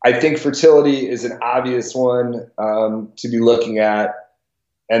 I think fertility is an obvious one to be looking at.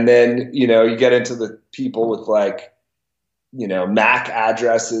 And then, you get into the people with MAC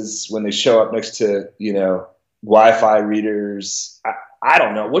addresses when they show up next to, Wi-Fi readers. I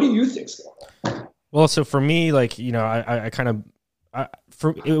don't know. What do you think's going on? Well, so for me, I kind of,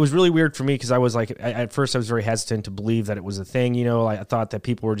 it was really weird for me because I was at first I was very hesitant to believe that it was a thing. I thought that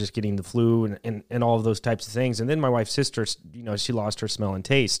people were just getting the flu and all of those types of things. And then my wife's sister, she lost her smell and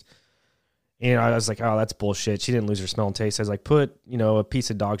taste. And I was like, "Oh, that's bullshit. She didn't lose her smell and taste." I was like, "Put, a piece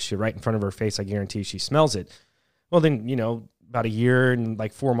of dog shit right in front of her face. I guarantee she smells it." Well, then, about a year and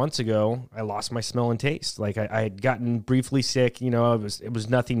like 4 months ago, I lost my smell and taste. Like I had gotten briefly sick, it was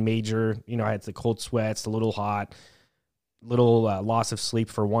nothing major. I had the cold sweats, a little hot, little loss of sleep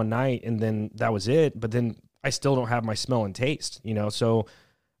for one night, and then that was it. But then I still don't have my smell and taste, So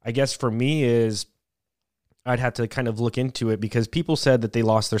I guess for me is I'd have to kind of look into it, because people said that they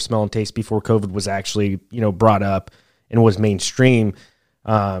lost their smell and taste before COVID was actually, brought up and was mainstream.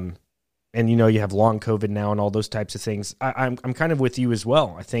 And, you have long COVID now and all those types of things. I'm kind of with you as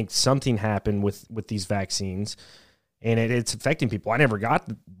well. I think something happened with these vaccines, and it's affecting people. I never got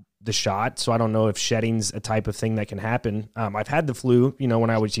the shot, so I don't know if shedding's a type of thing that can happen. I've had the flu, when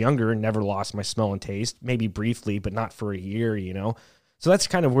I was younger, and never lost my smell and taste, maybe briefly, but not for a year, So that's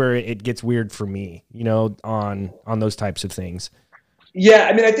kind of where it gets weird for me, on those types of things. Yeah,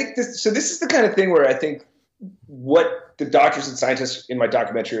 I mean, I think this is the kind of thing where I think what the doctors and scientists in my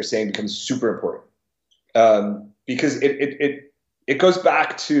documentary are saying becomes super important, because it goes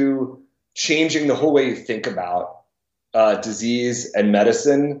back to changing the whole way you think about disease and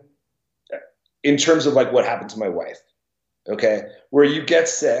medicine in terms of like what happened to my wife. Okay, where you get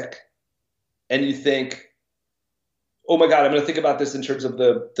sick and you think, oh my God, I'm going to think about this in terms of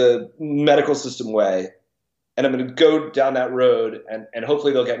the medical system way. And I'm going to go down that road and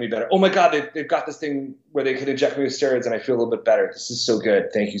hopefully they'll get me better. Oh my God, they've got this thing where they can inject me with steroids and I feel a little bit better. This is so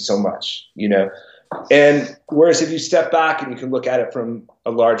good. Thank you so much. And whereas if you step back and you can look at it from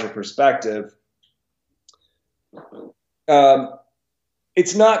a larger perspective,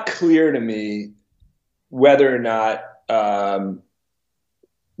 it's not clear to me whether or not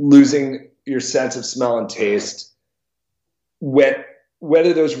losing your sense of smell and taste,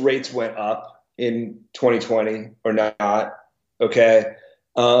 whether those rates went up in 2020 or not. Okay.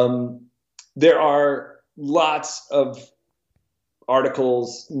 There are lots of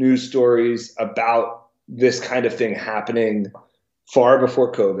articles, news stories about this kind of thing happening far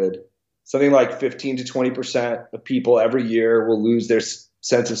before COVID. Something like 15 to 20% of people every year will lose their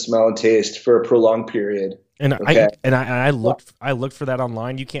sense of smell and taste for a prolonged period. And okay? I looked for that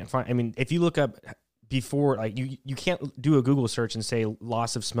online. You can't find, if you look up before, like you can't do a Google search and say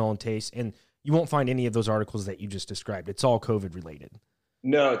loss of smell and taste, and you won't find any of those articles that you just described. It's all COVID related.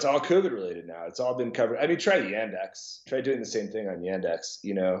 No, it's all COVID related now. It's all been covered. Try Yandex. Try doing the same thing on Yandex,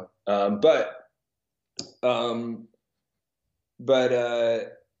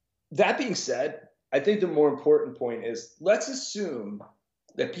 that being said, I think the more important point is, let's assume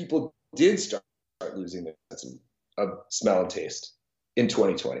that people did start losing their sense of smell and taste in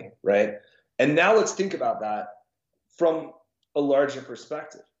 2020, right? And now let's think about that from a larger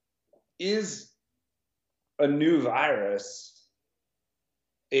perspective. Is a new virus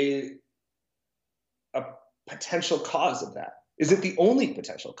a potential cause of that? Is it the only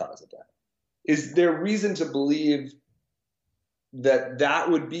potential cause of that? Is there reason to believe that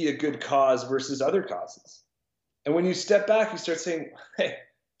would be a good cause versus other causes? And when you step back, you start saying, hey,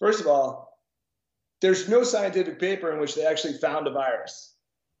 first of all, there's no scientific paper in which they actually found a virus.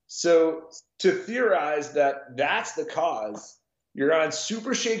 So to theorize that that's the cause, you're on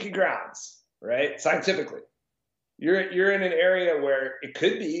super shaky grounds, right? Scientifically, you're in an area where it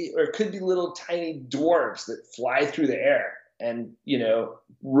could be little tiny dwarves that fly through the air and,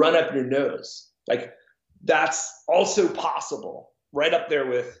 run up your nose. Like, that's also possible, right up there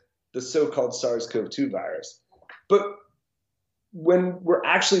with the so-called SARS-CoV-2 virus. But when we're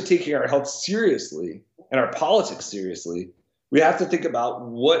actually taking our health seriously and our politics seriously, we have to think about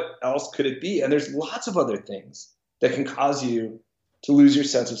what else could it be. And there's lots of other things that can cause you to lose your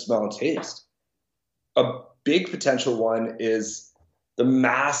sense of smell and taste. A big potential one is the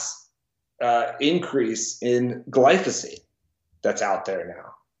mass increase in glyphosate that's out there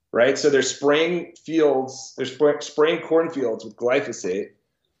now, right? So they're spraying cornfields with glyphosate.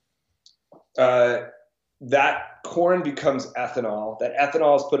 That corn becomes ethanol. That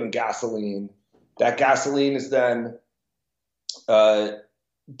ethanol is put in gasoline. That gasoline is then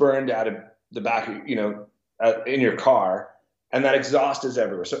burned out of the back, in your car. And that exhaust is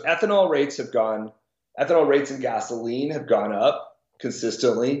everywhere. So ethanol rates in gasoline have gone up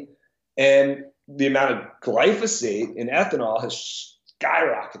consistently. And the amount of glyphosate in ethanol has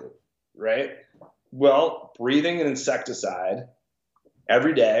skyrocketed, right? Well, breathing an insecticide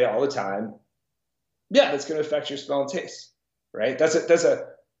every day, all the time, that's going to affect your smell and taste, right? That's a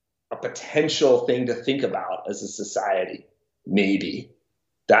potential thing to think about as a society. Maybe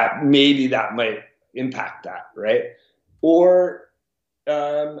that might impact that, right? Or,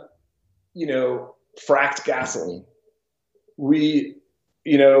 fracked gasoline. We,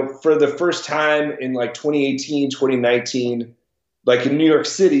 for the first time in like 2018, 2019, like in New York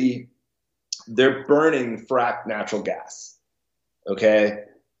City, they're burning fracked natural gas. Okay.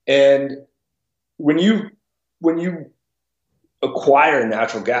 And when you acquire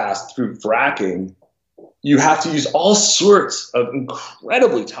natural gas through fracking, you have to use all sorts of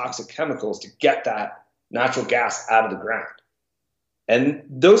incredibly toxic chemicals to get that natural gas out of the ground. And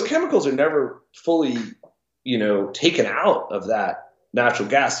those chemicals are never fully, taken out of that natural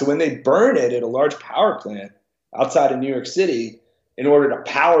gas. So when they burn it at a large power plant outside of New York City, in order to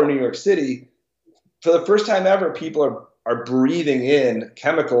power New York City, for the first time ever, people are breathing in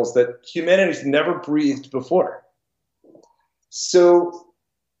chemicals that humanity's never breathed before. So,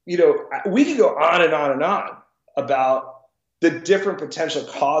 we could go on and on and on about the different potential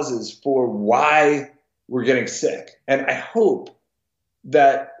causes for why we're getting sick. And I hope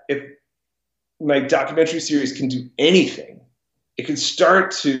that if my documentary series can do anything, it can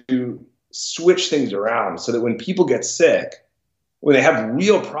start to switch things around so that when people get sick, when they have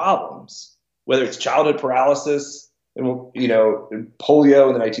real problems, whether it's childhood paralysis and polio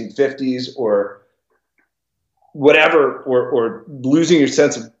in the 1950s or whatever, or losing your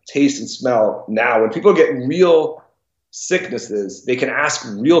sense of taste and smell now, when people get real sicknesses, they can ask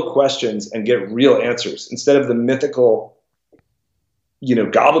real questions and get real answers instead of the mythical,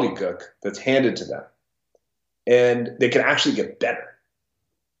 gobbledygook that's handed to them. And they can actually get better.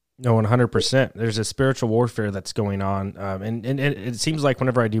 No, 100%. There's a spiritual warfare that's going on. And it seems like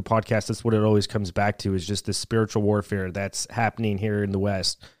whenever I do podcasts, that's what it always comes back to, is just this spiritual warfare that's happening here in the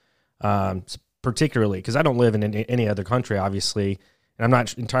West. Particularly because I don't live in any other country, obviously, and I'm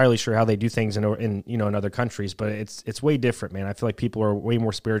not entirely sure how they do things in other countries, but it's way different, man. I feel like people are way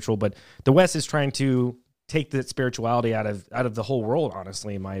more spiritual, but the West is trying to take that spirituality out of the whole world,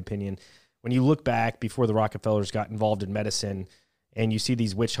 honestly, in my opinion. When you look back before the Rockefellers got involved in medicine, and you see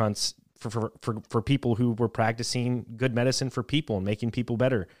these witch hunts for people who were practicing good medicine for people and making people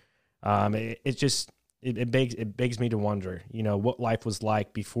better, it begs me to wonder, what life was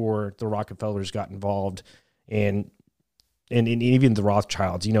like before the Rockefellers got involved, and even the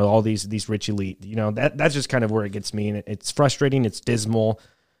Rothschilds, all these rich elite, that's just kind of where it gets me. And it's frustrating. It's dismal,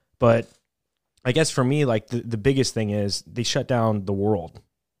 but I guess for me, like the biggest thing is they shut down the world.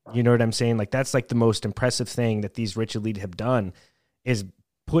 You know what I'm saying? Like that's like the most impressive thing that these rich elite have done is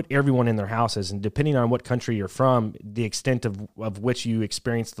put everyone in their houses. And depending on what country you're from, the extent of which you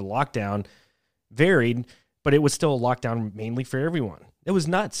experienced the lockdown varied, but it was still a lockdown mainly for everyone. It was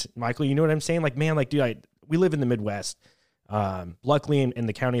nuts, Michael. You know what I'm saying? Like, man, like, dude, we live in the Midwest. Luckily in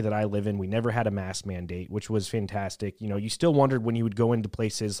the county that I live in, we never had a mask mandate, which was fantastic. You still wondered when you would go into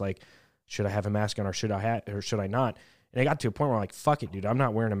places like, should I have a mask on or should I not? And it got to a point where I'm like, fuck it, dude. I'm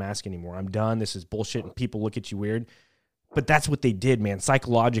not wearing a mask anymore. I'm done. This is bullshit. And people look at you weird. But that's what they did, man.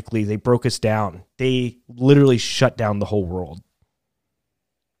 Psychologically, they broke us down. They literally shut down the whole world.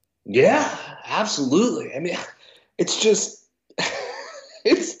 Yeah, absolutely. I mean, it's just,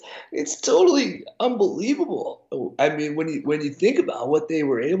 it's totally unbelievable. I mean, when you think about what they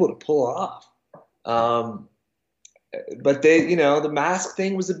were able to pull off, but they, the mask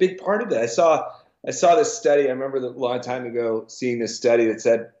thing was a big part of it. I saw this study. I remember a long time ago seeing this study that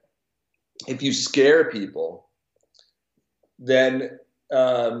said, if you scare people, then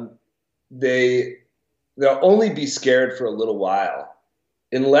they'll only be scared for a little while,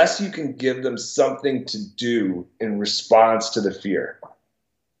 unless you can give them something to do in response to the fear.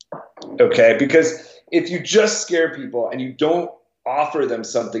 Okay? Because if you just scare people and you don't offer them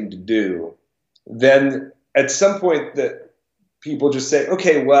something to do, then at some point that people just say,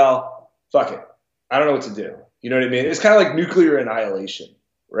 okay, well, fuck it. I don't know what to do. You know what I mean? It's kind of like nuclear annihilation,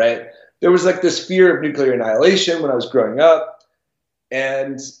 right? There was like this fear of nuclear annihilation when I was growing up,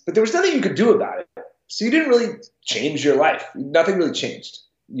 but there was nothing you could do about it. So you didn't really change your life. Nothing really changed,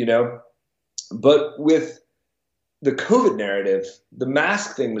 But with the COVID narrative, the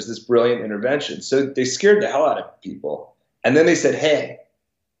mask thing was this brilliant intervention. So they scared the hell out of people. And then they said, hey,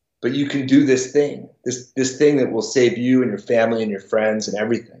 but you can do this thing, this thing that will save you and your family and your friends and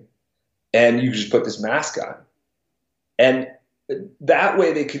everything. And you just put this mask on. And that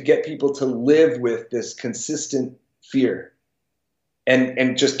way they could get people to live with this consistent fear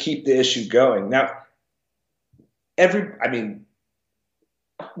and just keep the issue going. Now,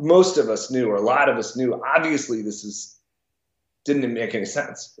 most of us knew, or a lot of us knew, obviously didn't make any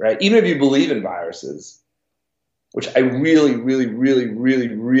sense, right? Even if you believe in viruses, which I really, really, really, really,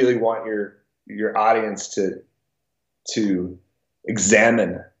 really want your audience to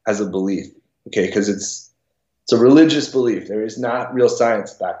examine as a belief, okay? Because it's a religious belief. There is not real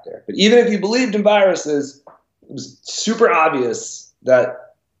science back there. But even if you believed in viruses, it was super obvious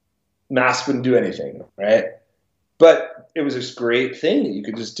that masks wouldn't do anything, right? But it was this great thing that you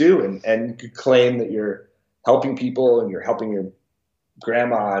could just do, and you could claim that you're helping people and you're helping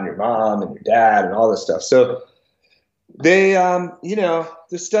grandma and your mom and your dad and all this stuff. So they,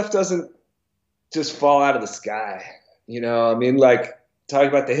 this stuff doesn't just fall out of the sky. I mean, like, talk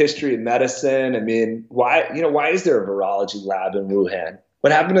about the history of medicine. I mean, why is there a virology lab in Wuhan?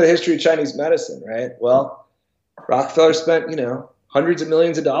 What happened to the history of Chinese medicine, right? Well, Rockefeller spent, hundreds of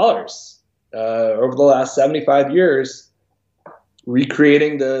millions of dollars over the last 75 years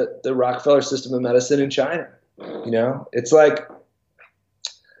recreating the Rockefeller system of medicine in China. It's like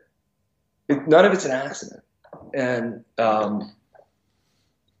none of it's an accident. And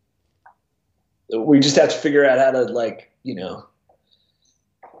we just have to figure out how to,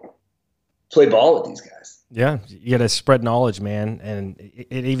 play ball with these guys. Yeah, you got to spread knowledge, man. And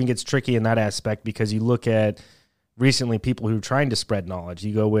it even gets tricky in that aspect because you look at recently people who are trying to spread knowledge.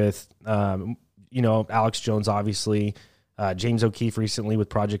 You go with, Alex Jones, obviously, James O'Keefe recently with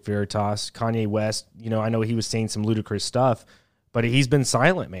Project Veritas, Kanye West. I know he was saying some ludicrous stuff, but he's been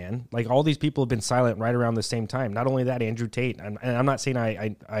silent, man. Like, all these people have been silent right around the same time. Not only that, Andrew Tate, and I'm not saying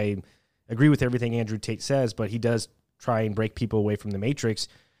I agree with everything Andrew Tate says, but he does try and break people away from the matrix.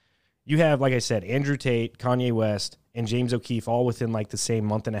 You have, like I said, Andrew Tate, Kanye West, and James O'Keefe all within like the same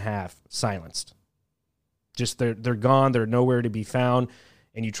month and a half silenced. Just they're gone. They're nowhere to be found.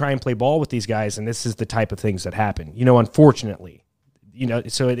 And you try and play ball with these guys, and this is the type of things that happen. Unfortunately,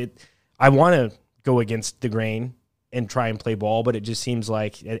 so I want to go against the grain and try and play ball, but it just seems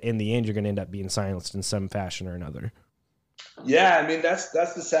like in the end you're going to end up being silenced in some fashion or another. Yeah, I mean that's the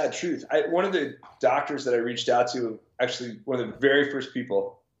sad truth. One of the doctors that I reached out to, actually one of the very first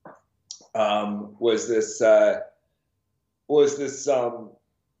people, was this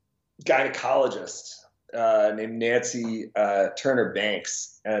gynecologist named Nancy Turner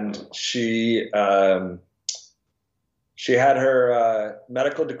Banks, and she had her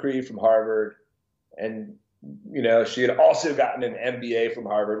medical degree from Harvard, and she had also gotten an MBA from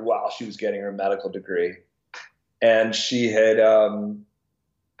Harvard while she was getting her medical degree, and she had gone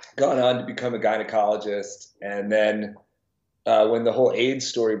on to become a gynecologist, and then when the whole AIDS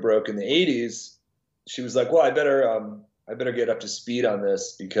story broke in the 80s, she was like, well, I better get up to speed on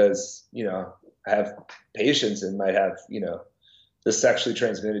this because, I have patients and might have, the sexually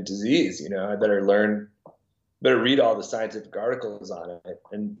transmitted disease. I better read all the scientific articles on it.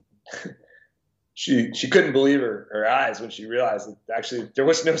 And she couldn't believe her eyes when she realized that actually there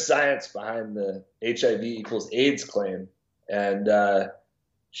was no science behind the HIV equals AIDS claim. And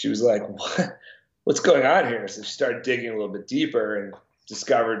she was like, what's going on here? So she started digging a little bit deeper and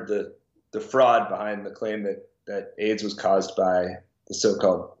discovered the fraud behind the claim that AIDS was caused by the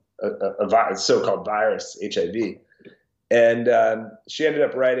so-called virus, HIV. And she ended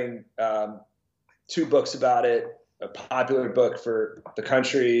up writing 2 books about it, a popular book for the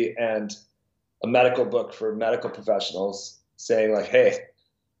country and a medical book for medical professionals, saying like, hey,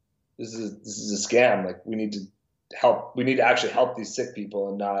 this is a scam. Like, we need to actually help these sick people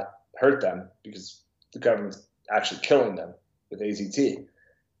and not hurt them because the government's actually killing them with AZT.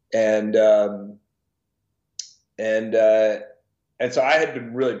 And so I had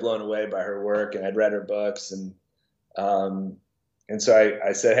been really blown away by her work, and I'd read her books, and so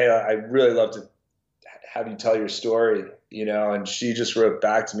I said, hey, I'd really love to have you tell your story, and she just wrote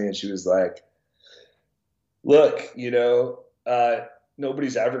back to me, and she was like, look,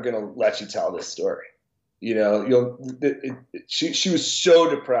 nobody's ever going to let you tell this story. She was so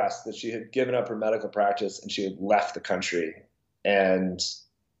depressed that she had given up her medical practice and she had left the country, and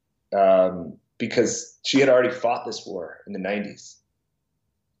because she had already fought this war in the 90s,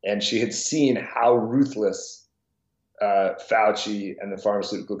 and she had seen how ruthless Fauci and the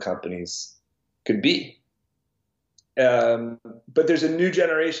pharmaceutical companies could be. But there's a new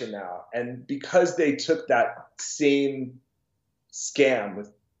generation now, and because they took that same scam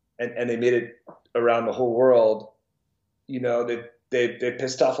and they made it around the whole world, they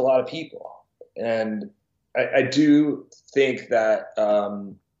pissed off a lot of people. And I do think that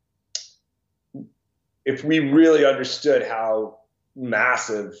if we really understood how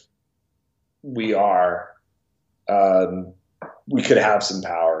massive we are, we could have some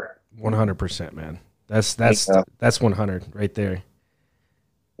power. 100%, man. That's 100 right there.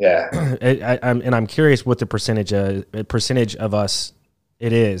 Yeah. I'm curious what the percentage of us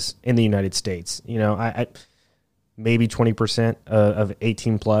it is in the United States. I maybe 20% of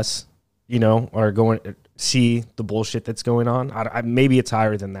 18 plus, are going to see the bullshit that's going on. Maybe it's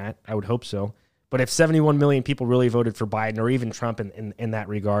higher than that. I would hope so. But if 71 million people really voted for Biden or even Trump in that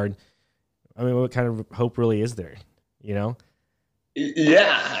regard, I mean, what kind of hope really is there? Yeah.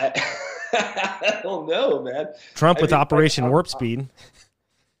 I don't know, man. Trump with Operation Warp Speed.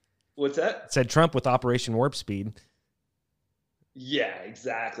 What's that? It said Trump with Operation Warp Speed. Yeah,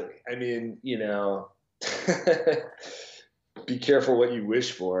 exactly. I mean, be careful what you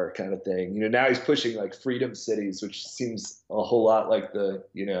wish for kind of thing. Now he's pushing like freedom cities, which seems a whole lot like the,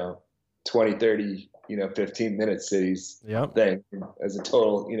 20, 30, 15-minute cities Yep. thing as a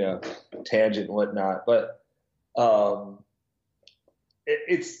total, tangent and whatnot. But um,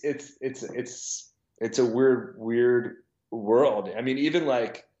 it's a weird world. I mean, even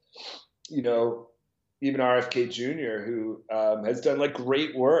like, you know, even RFK Jr., who has done like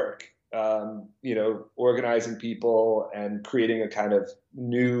great work, organizing people and creating a kind of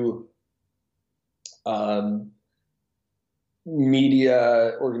new um,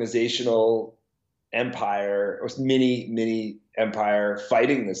 media organizational empire or mini empire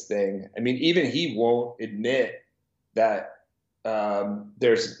fighting this thing. I mean, even he won't admit that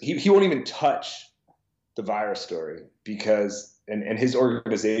he won't even touch the virus story because and his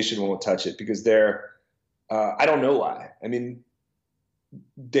organization won't touch it because they're I don't know why. I mean,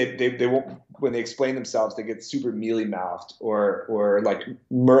 they won't when they explain themselves they get super mealy mouthed or like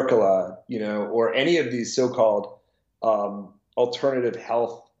Merkala, or any of these so-called alternative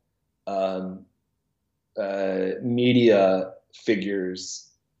health um, media figures.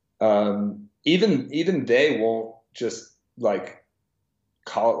 Even they won't just like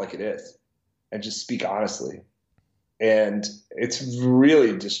call it like it is and just speak honestly, and it's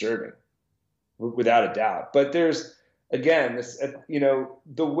really disturbing without a doubt. But there's again this,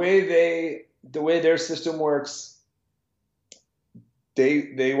 the way their system works.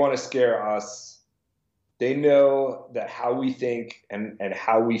 They want to scare us. They know that how we think and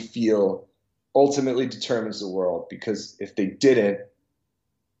how we feel ultimately determines the world. Because if they didn't,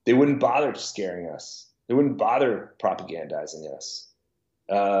 they wouldn't bother scaring us. They wouldn't bother propagandizing us.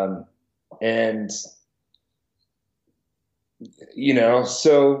 And so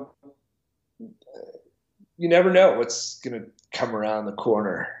you never know what's going to come around the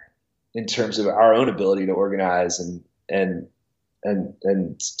corner in terms of our own ability to organize and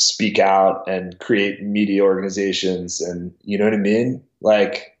speak out and create media organizations. And you know what I mean?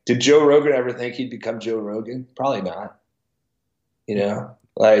 Like, did Joe Rogan ever think he'd become Joe Rogan? Probably not.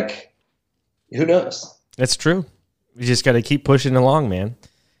 Like, who knows? That's true. You just got to keep pushing along, man.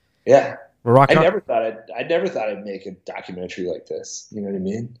 Yeah. We're rocking. I never thought I'd make a documentary like this. You know what I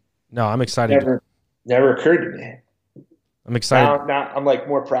mean? No, I'm excited. Never occurred to me. I'm excited. Now I'm like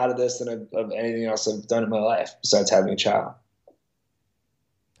more proud of this than of anything else I've done in my life besides having a child.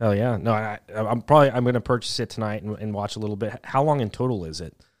 Oh yeah, no, I'm going to purchase it tonight and watch a little bit. How long in total is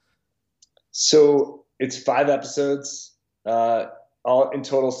it? So it's 5 episodes, all in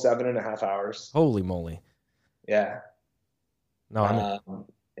total 7.5 hours. Holy moly! Yeah. No,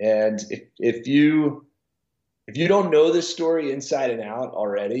 and if you don't know this story inside and out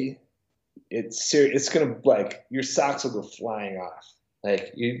already, it's gonna, like, your socks will go flying off.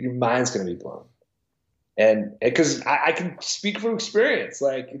 Like your mind's gonna be blown. And because I can speak from experience,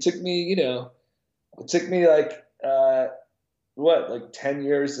 like it took me like like 10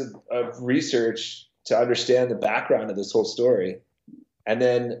 years of research to understand the background of this whole story, and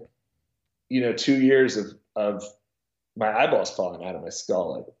then 2 years of my eyeballs falling out of my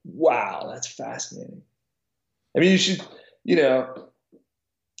skull. Like, wow, that's fascinating. I mean, you should,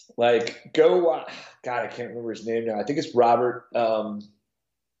 like, go watch. God, I can't remember his name now. I think it's Robert. Damn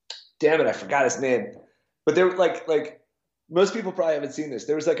it, I forgot his name. But there, like most people probably haven't seen this.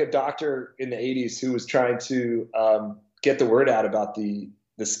 There was like a doctor in the 80s who was trying to get the word out about the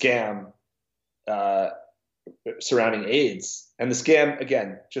scam surrounding AIDS. And the scam,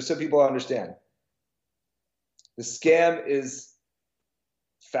 again, just so people understand, the scam is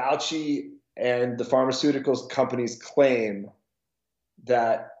Fauci and the pharmaceuticals companies claim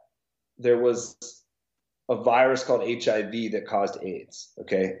that there was a virus called HIV that caused AIDS.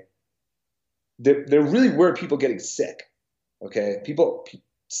 Okay. There really were people getting sick. Okay.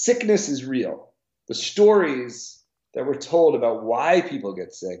 Sickness is real. The stories that were told about why people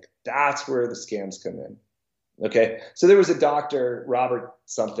get sick, that's where the scams come in. Okay. So there was a doctor, Robert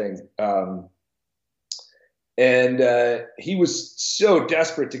something, and he was so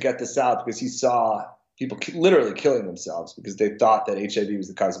desperate to get this out because he saw people literally killing themselves because they thought that HIV was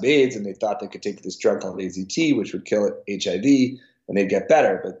the cause of AIDS, and they thought they could take this drug called AZT, which would kill HIV, and they'd get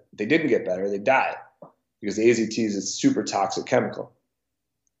better. But they didn't get better. They died because the AZT is a super toxic chemical.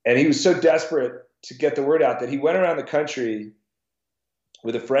 And he was so desperate to get the word out that he went around the country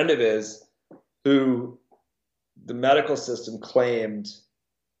with a friend of his who the medical system claimed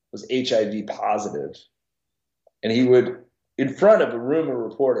was HIV positive. And he would, in front of a room of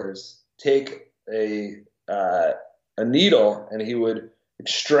reporters, take a needle and he would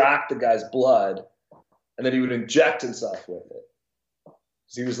extract the guy's blood, and then he would inject himself with it.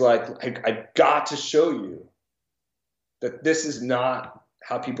 He was like, I got to show you that this is not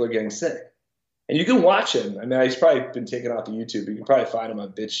how people are getting sick. And you can watch him. I mean, he's probably been taken off of YouTube. You can probably find him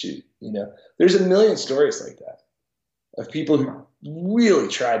on BitChute. There's a million stories like that of people who really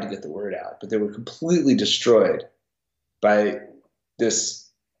tried to get the word out, but they were completely destroyed by this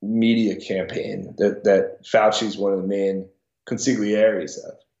media campaign that Fauci's one of the main consiglieres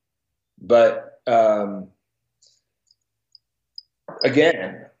of. But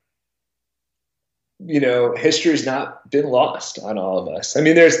again, history's not been lost on all of us. I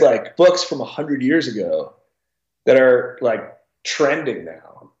mean, there's like books from 100 years ago that are like trending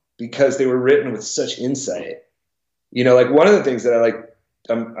now because they were written with such insight. Like one of the things that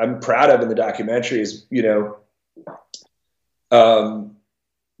I'm proud of in the documentary is,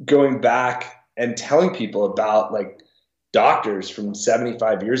 going back and telling people about like doctors from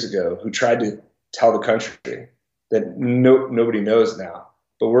 75 years ago who tried to tell the country that nobody knows now.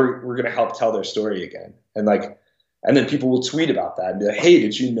 But we're going to help tell their story again. And then people will tweet about that and be like, hey,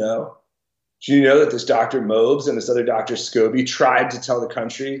 did you know that this Dr. Mobes and this other Dr. Scobie tried to tell the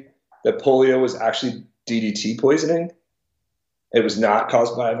country that polio was actually DDT poisoning? It was not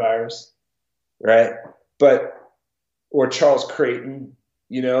caused by a virus, right? Or Charles Creighton,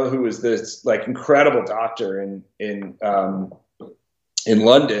 who was this like incredible doctor in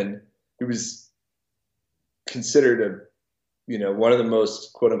London, who was considered one of the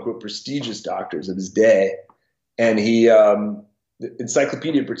most quote unquote prestigious doctors of his day. And the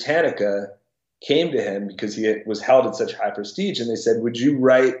Encyclopedia Britannica came to him because he was held in such high prestige. And they said, would you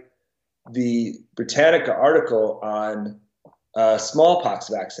write the Britannica article on smallpox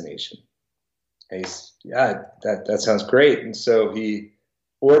vaccination? And he's, yeah, that sounds great. And so he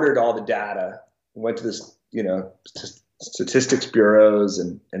ordered all the data, went to this, statistics bureaus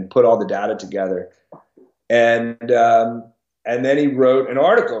and put all the data together. And then he wrote an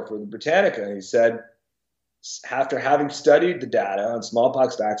article for the Britannica, and he said, after having studied the data on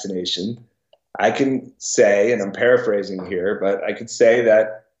smallpox vaccination, I can say, and I'm paraphrasing here, but I could say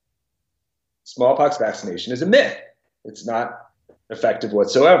that smallpox vaccination is a myth. It's not effective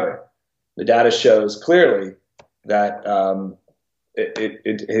whatsoever. The data shows clearly that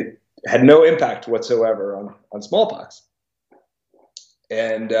it had no impact whatsoever on smallpox.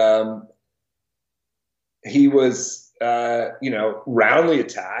 And he was roundly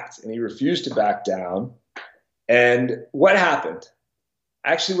attacked, and he refused to back down. And what happened?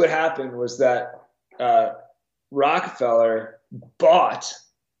 Actually, what happened was that Rockefeller bought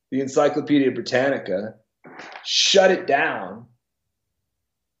the Encyclopedia Britannica, shut it down,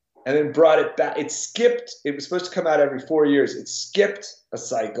 and then brought it back. It was supposed to come out every 4 years. It skipped a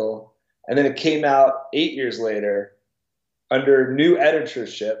cycle, and then it came out 8 years later under new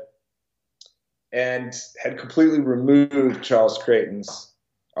editorship, and had completely removed Charles Creighton's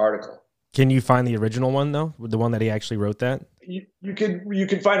article. Can you find the original one though? The one that he actually wrote that? You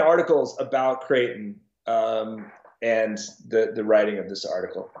can find articles about Creighton and the writing of this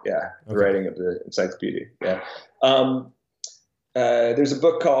article. Yeah, the writing of the encyclopedia. Yeah. There's a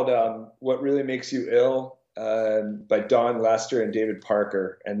book called What Really Makes You Ill by Don Lester and David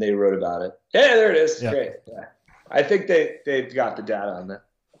Parker, and they wrote about it. Yeah, there it is. Yeah. Great. Yeah. I think they've got the data on that.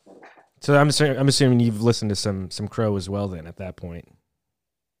 So I'm assuming you've listened to some Crow as well then at that point.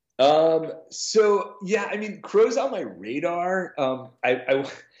 So yeah, I mean, Crow's on my radar.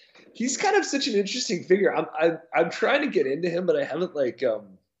 He's kind of such an interesting figure. I'm trying to get into him, but I haven't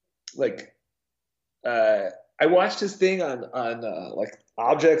I watched his thing on like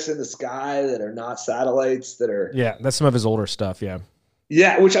objects in the sky that are not satellites that are. Yeah, that's some of his older stuff. Yeah.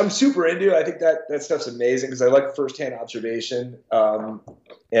 Yeah, which I'm super into. I think that stuff's amazing because I like firsthand observation. And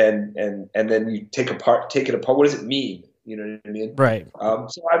then you take it apart. What does it mean? You know what I mean? Right.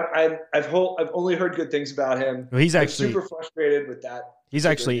 So I've only heard good things about him. Well, he's actually super frustrated with that. He's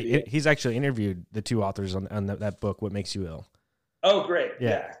actually interviewed the two authors on that book, What Makes You Ill. Oh, great!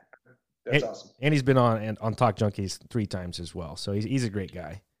 Yeah. That's awesome. And he's been on Talk Junkies 3 times as well. So he's a great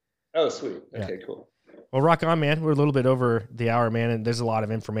guy. Oh, sweet. Okay, cool. Well, rock on, man. We're a little bit over the hour, man, and there's a lot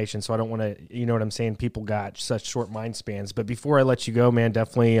of information, so I don't want to, you know what I'm saying, people got such short mind spans. But before I let you go, man,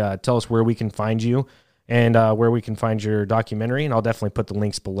 definitely tell us where we can find you and where we can find your documentary, and I'll definitely put the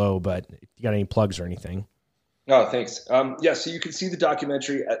links below, but if you got any plugs or anything. Oh, thanks. Yeah, so you can see the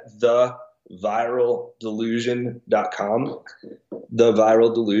documentary at theviraldelusion.com,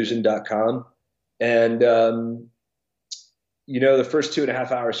 theviraldelusion.com. And, the first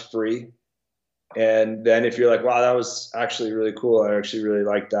 2.5 hours free. And then if you're like, wow, that was actually really cool, I actually really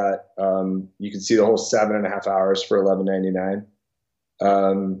like that, you can see the whole 7.5 hours for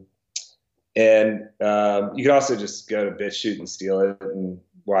 $11.99. And you can also just go to BitChute and steal it and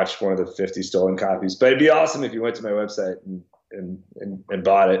watch one of the 50 stolen copies. But it'd be awesome if you went to my website and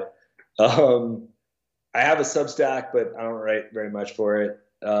bought it. I have a Substack, but I don't write very much for it.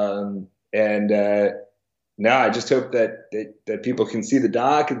 No, I just hope that people can see the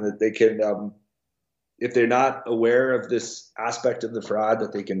doc and that they can, if they're not aware of this aspect of the fraud,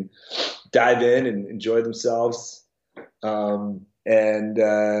 that they can dive in and enjoy themselves.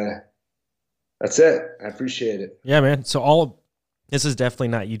 That's it. I appreciate it. Yeah, man. So this is definitely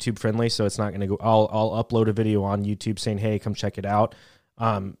not YouTube friendly, so it's not going to go. I'll upload a video on YouTube saying, "Hey, come check it out."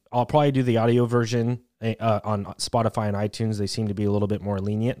 I'll probably do the audio version on Spotify and iTunes. They seem to be a little bit more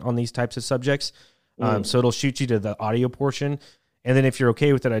lenient on these types of subjects. So it'll shoot you to the audio portion. And then if you're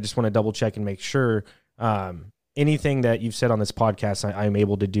okay with it, I just want to double check and make sure anything that you've said on this podcast, I'm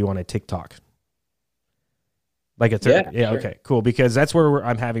able to do on a TikTok. Like a third, yeah, sure. Okay, cool. Because that's where we're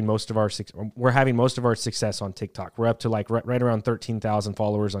having most of our success on TikTok. We're up to like right around 13,000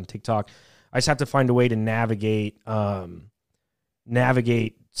 followers on TikTok. I just have to find a way to navigate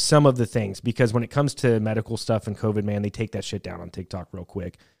some of the things, because when it comes to medical stuff and COVID, man, they take that shit down on TikTok real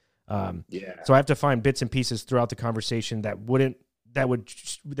quick. So I have to find bits and pieces throughout the conversation that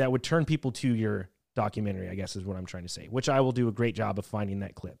would turn people to your documentary, I guess is what I'm trying to say, which I will do a great job of finding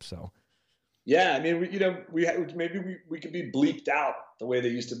that clip. So. Yeah, I mean, maybe we could be bleeped out the way they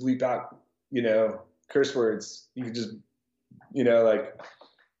used to bleep out, curse words. You could just, like,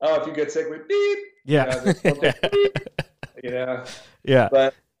 oh, if you get sick, we beep. Yeah. Beep, Yeah.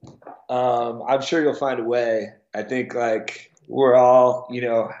 But I'm sure you'll find a way. I think, like, we're all,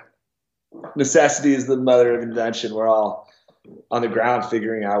 necessity is the mother of invention. We're all on the ground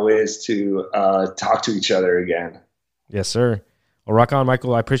figuring out ways to talk to each other again. Yes, sir. Well, rock on,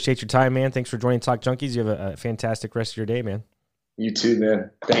 Michael. I appreciate your time, man. Thanks for joining Talk Junkies. You have a fantastic rest of your day, man. You too, man.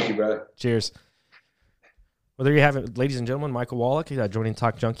 Thank you, brother. Cheers. Well, there you have it, ladies and gentlemen. Michael Wallach joining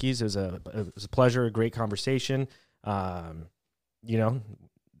Talk Junkies. It was a pleasure, a great conversation. There's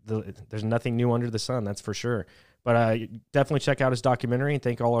nothing new under the sun, that's for sure. But definitely check out his documentary, and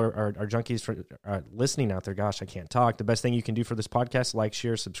thank all our junkies for listening out there. Gosh, I can't talk. The best thing you can do for this podcast, like,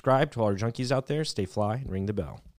 share, subscribe. To all our junkies out there, stay fly and ring the bell.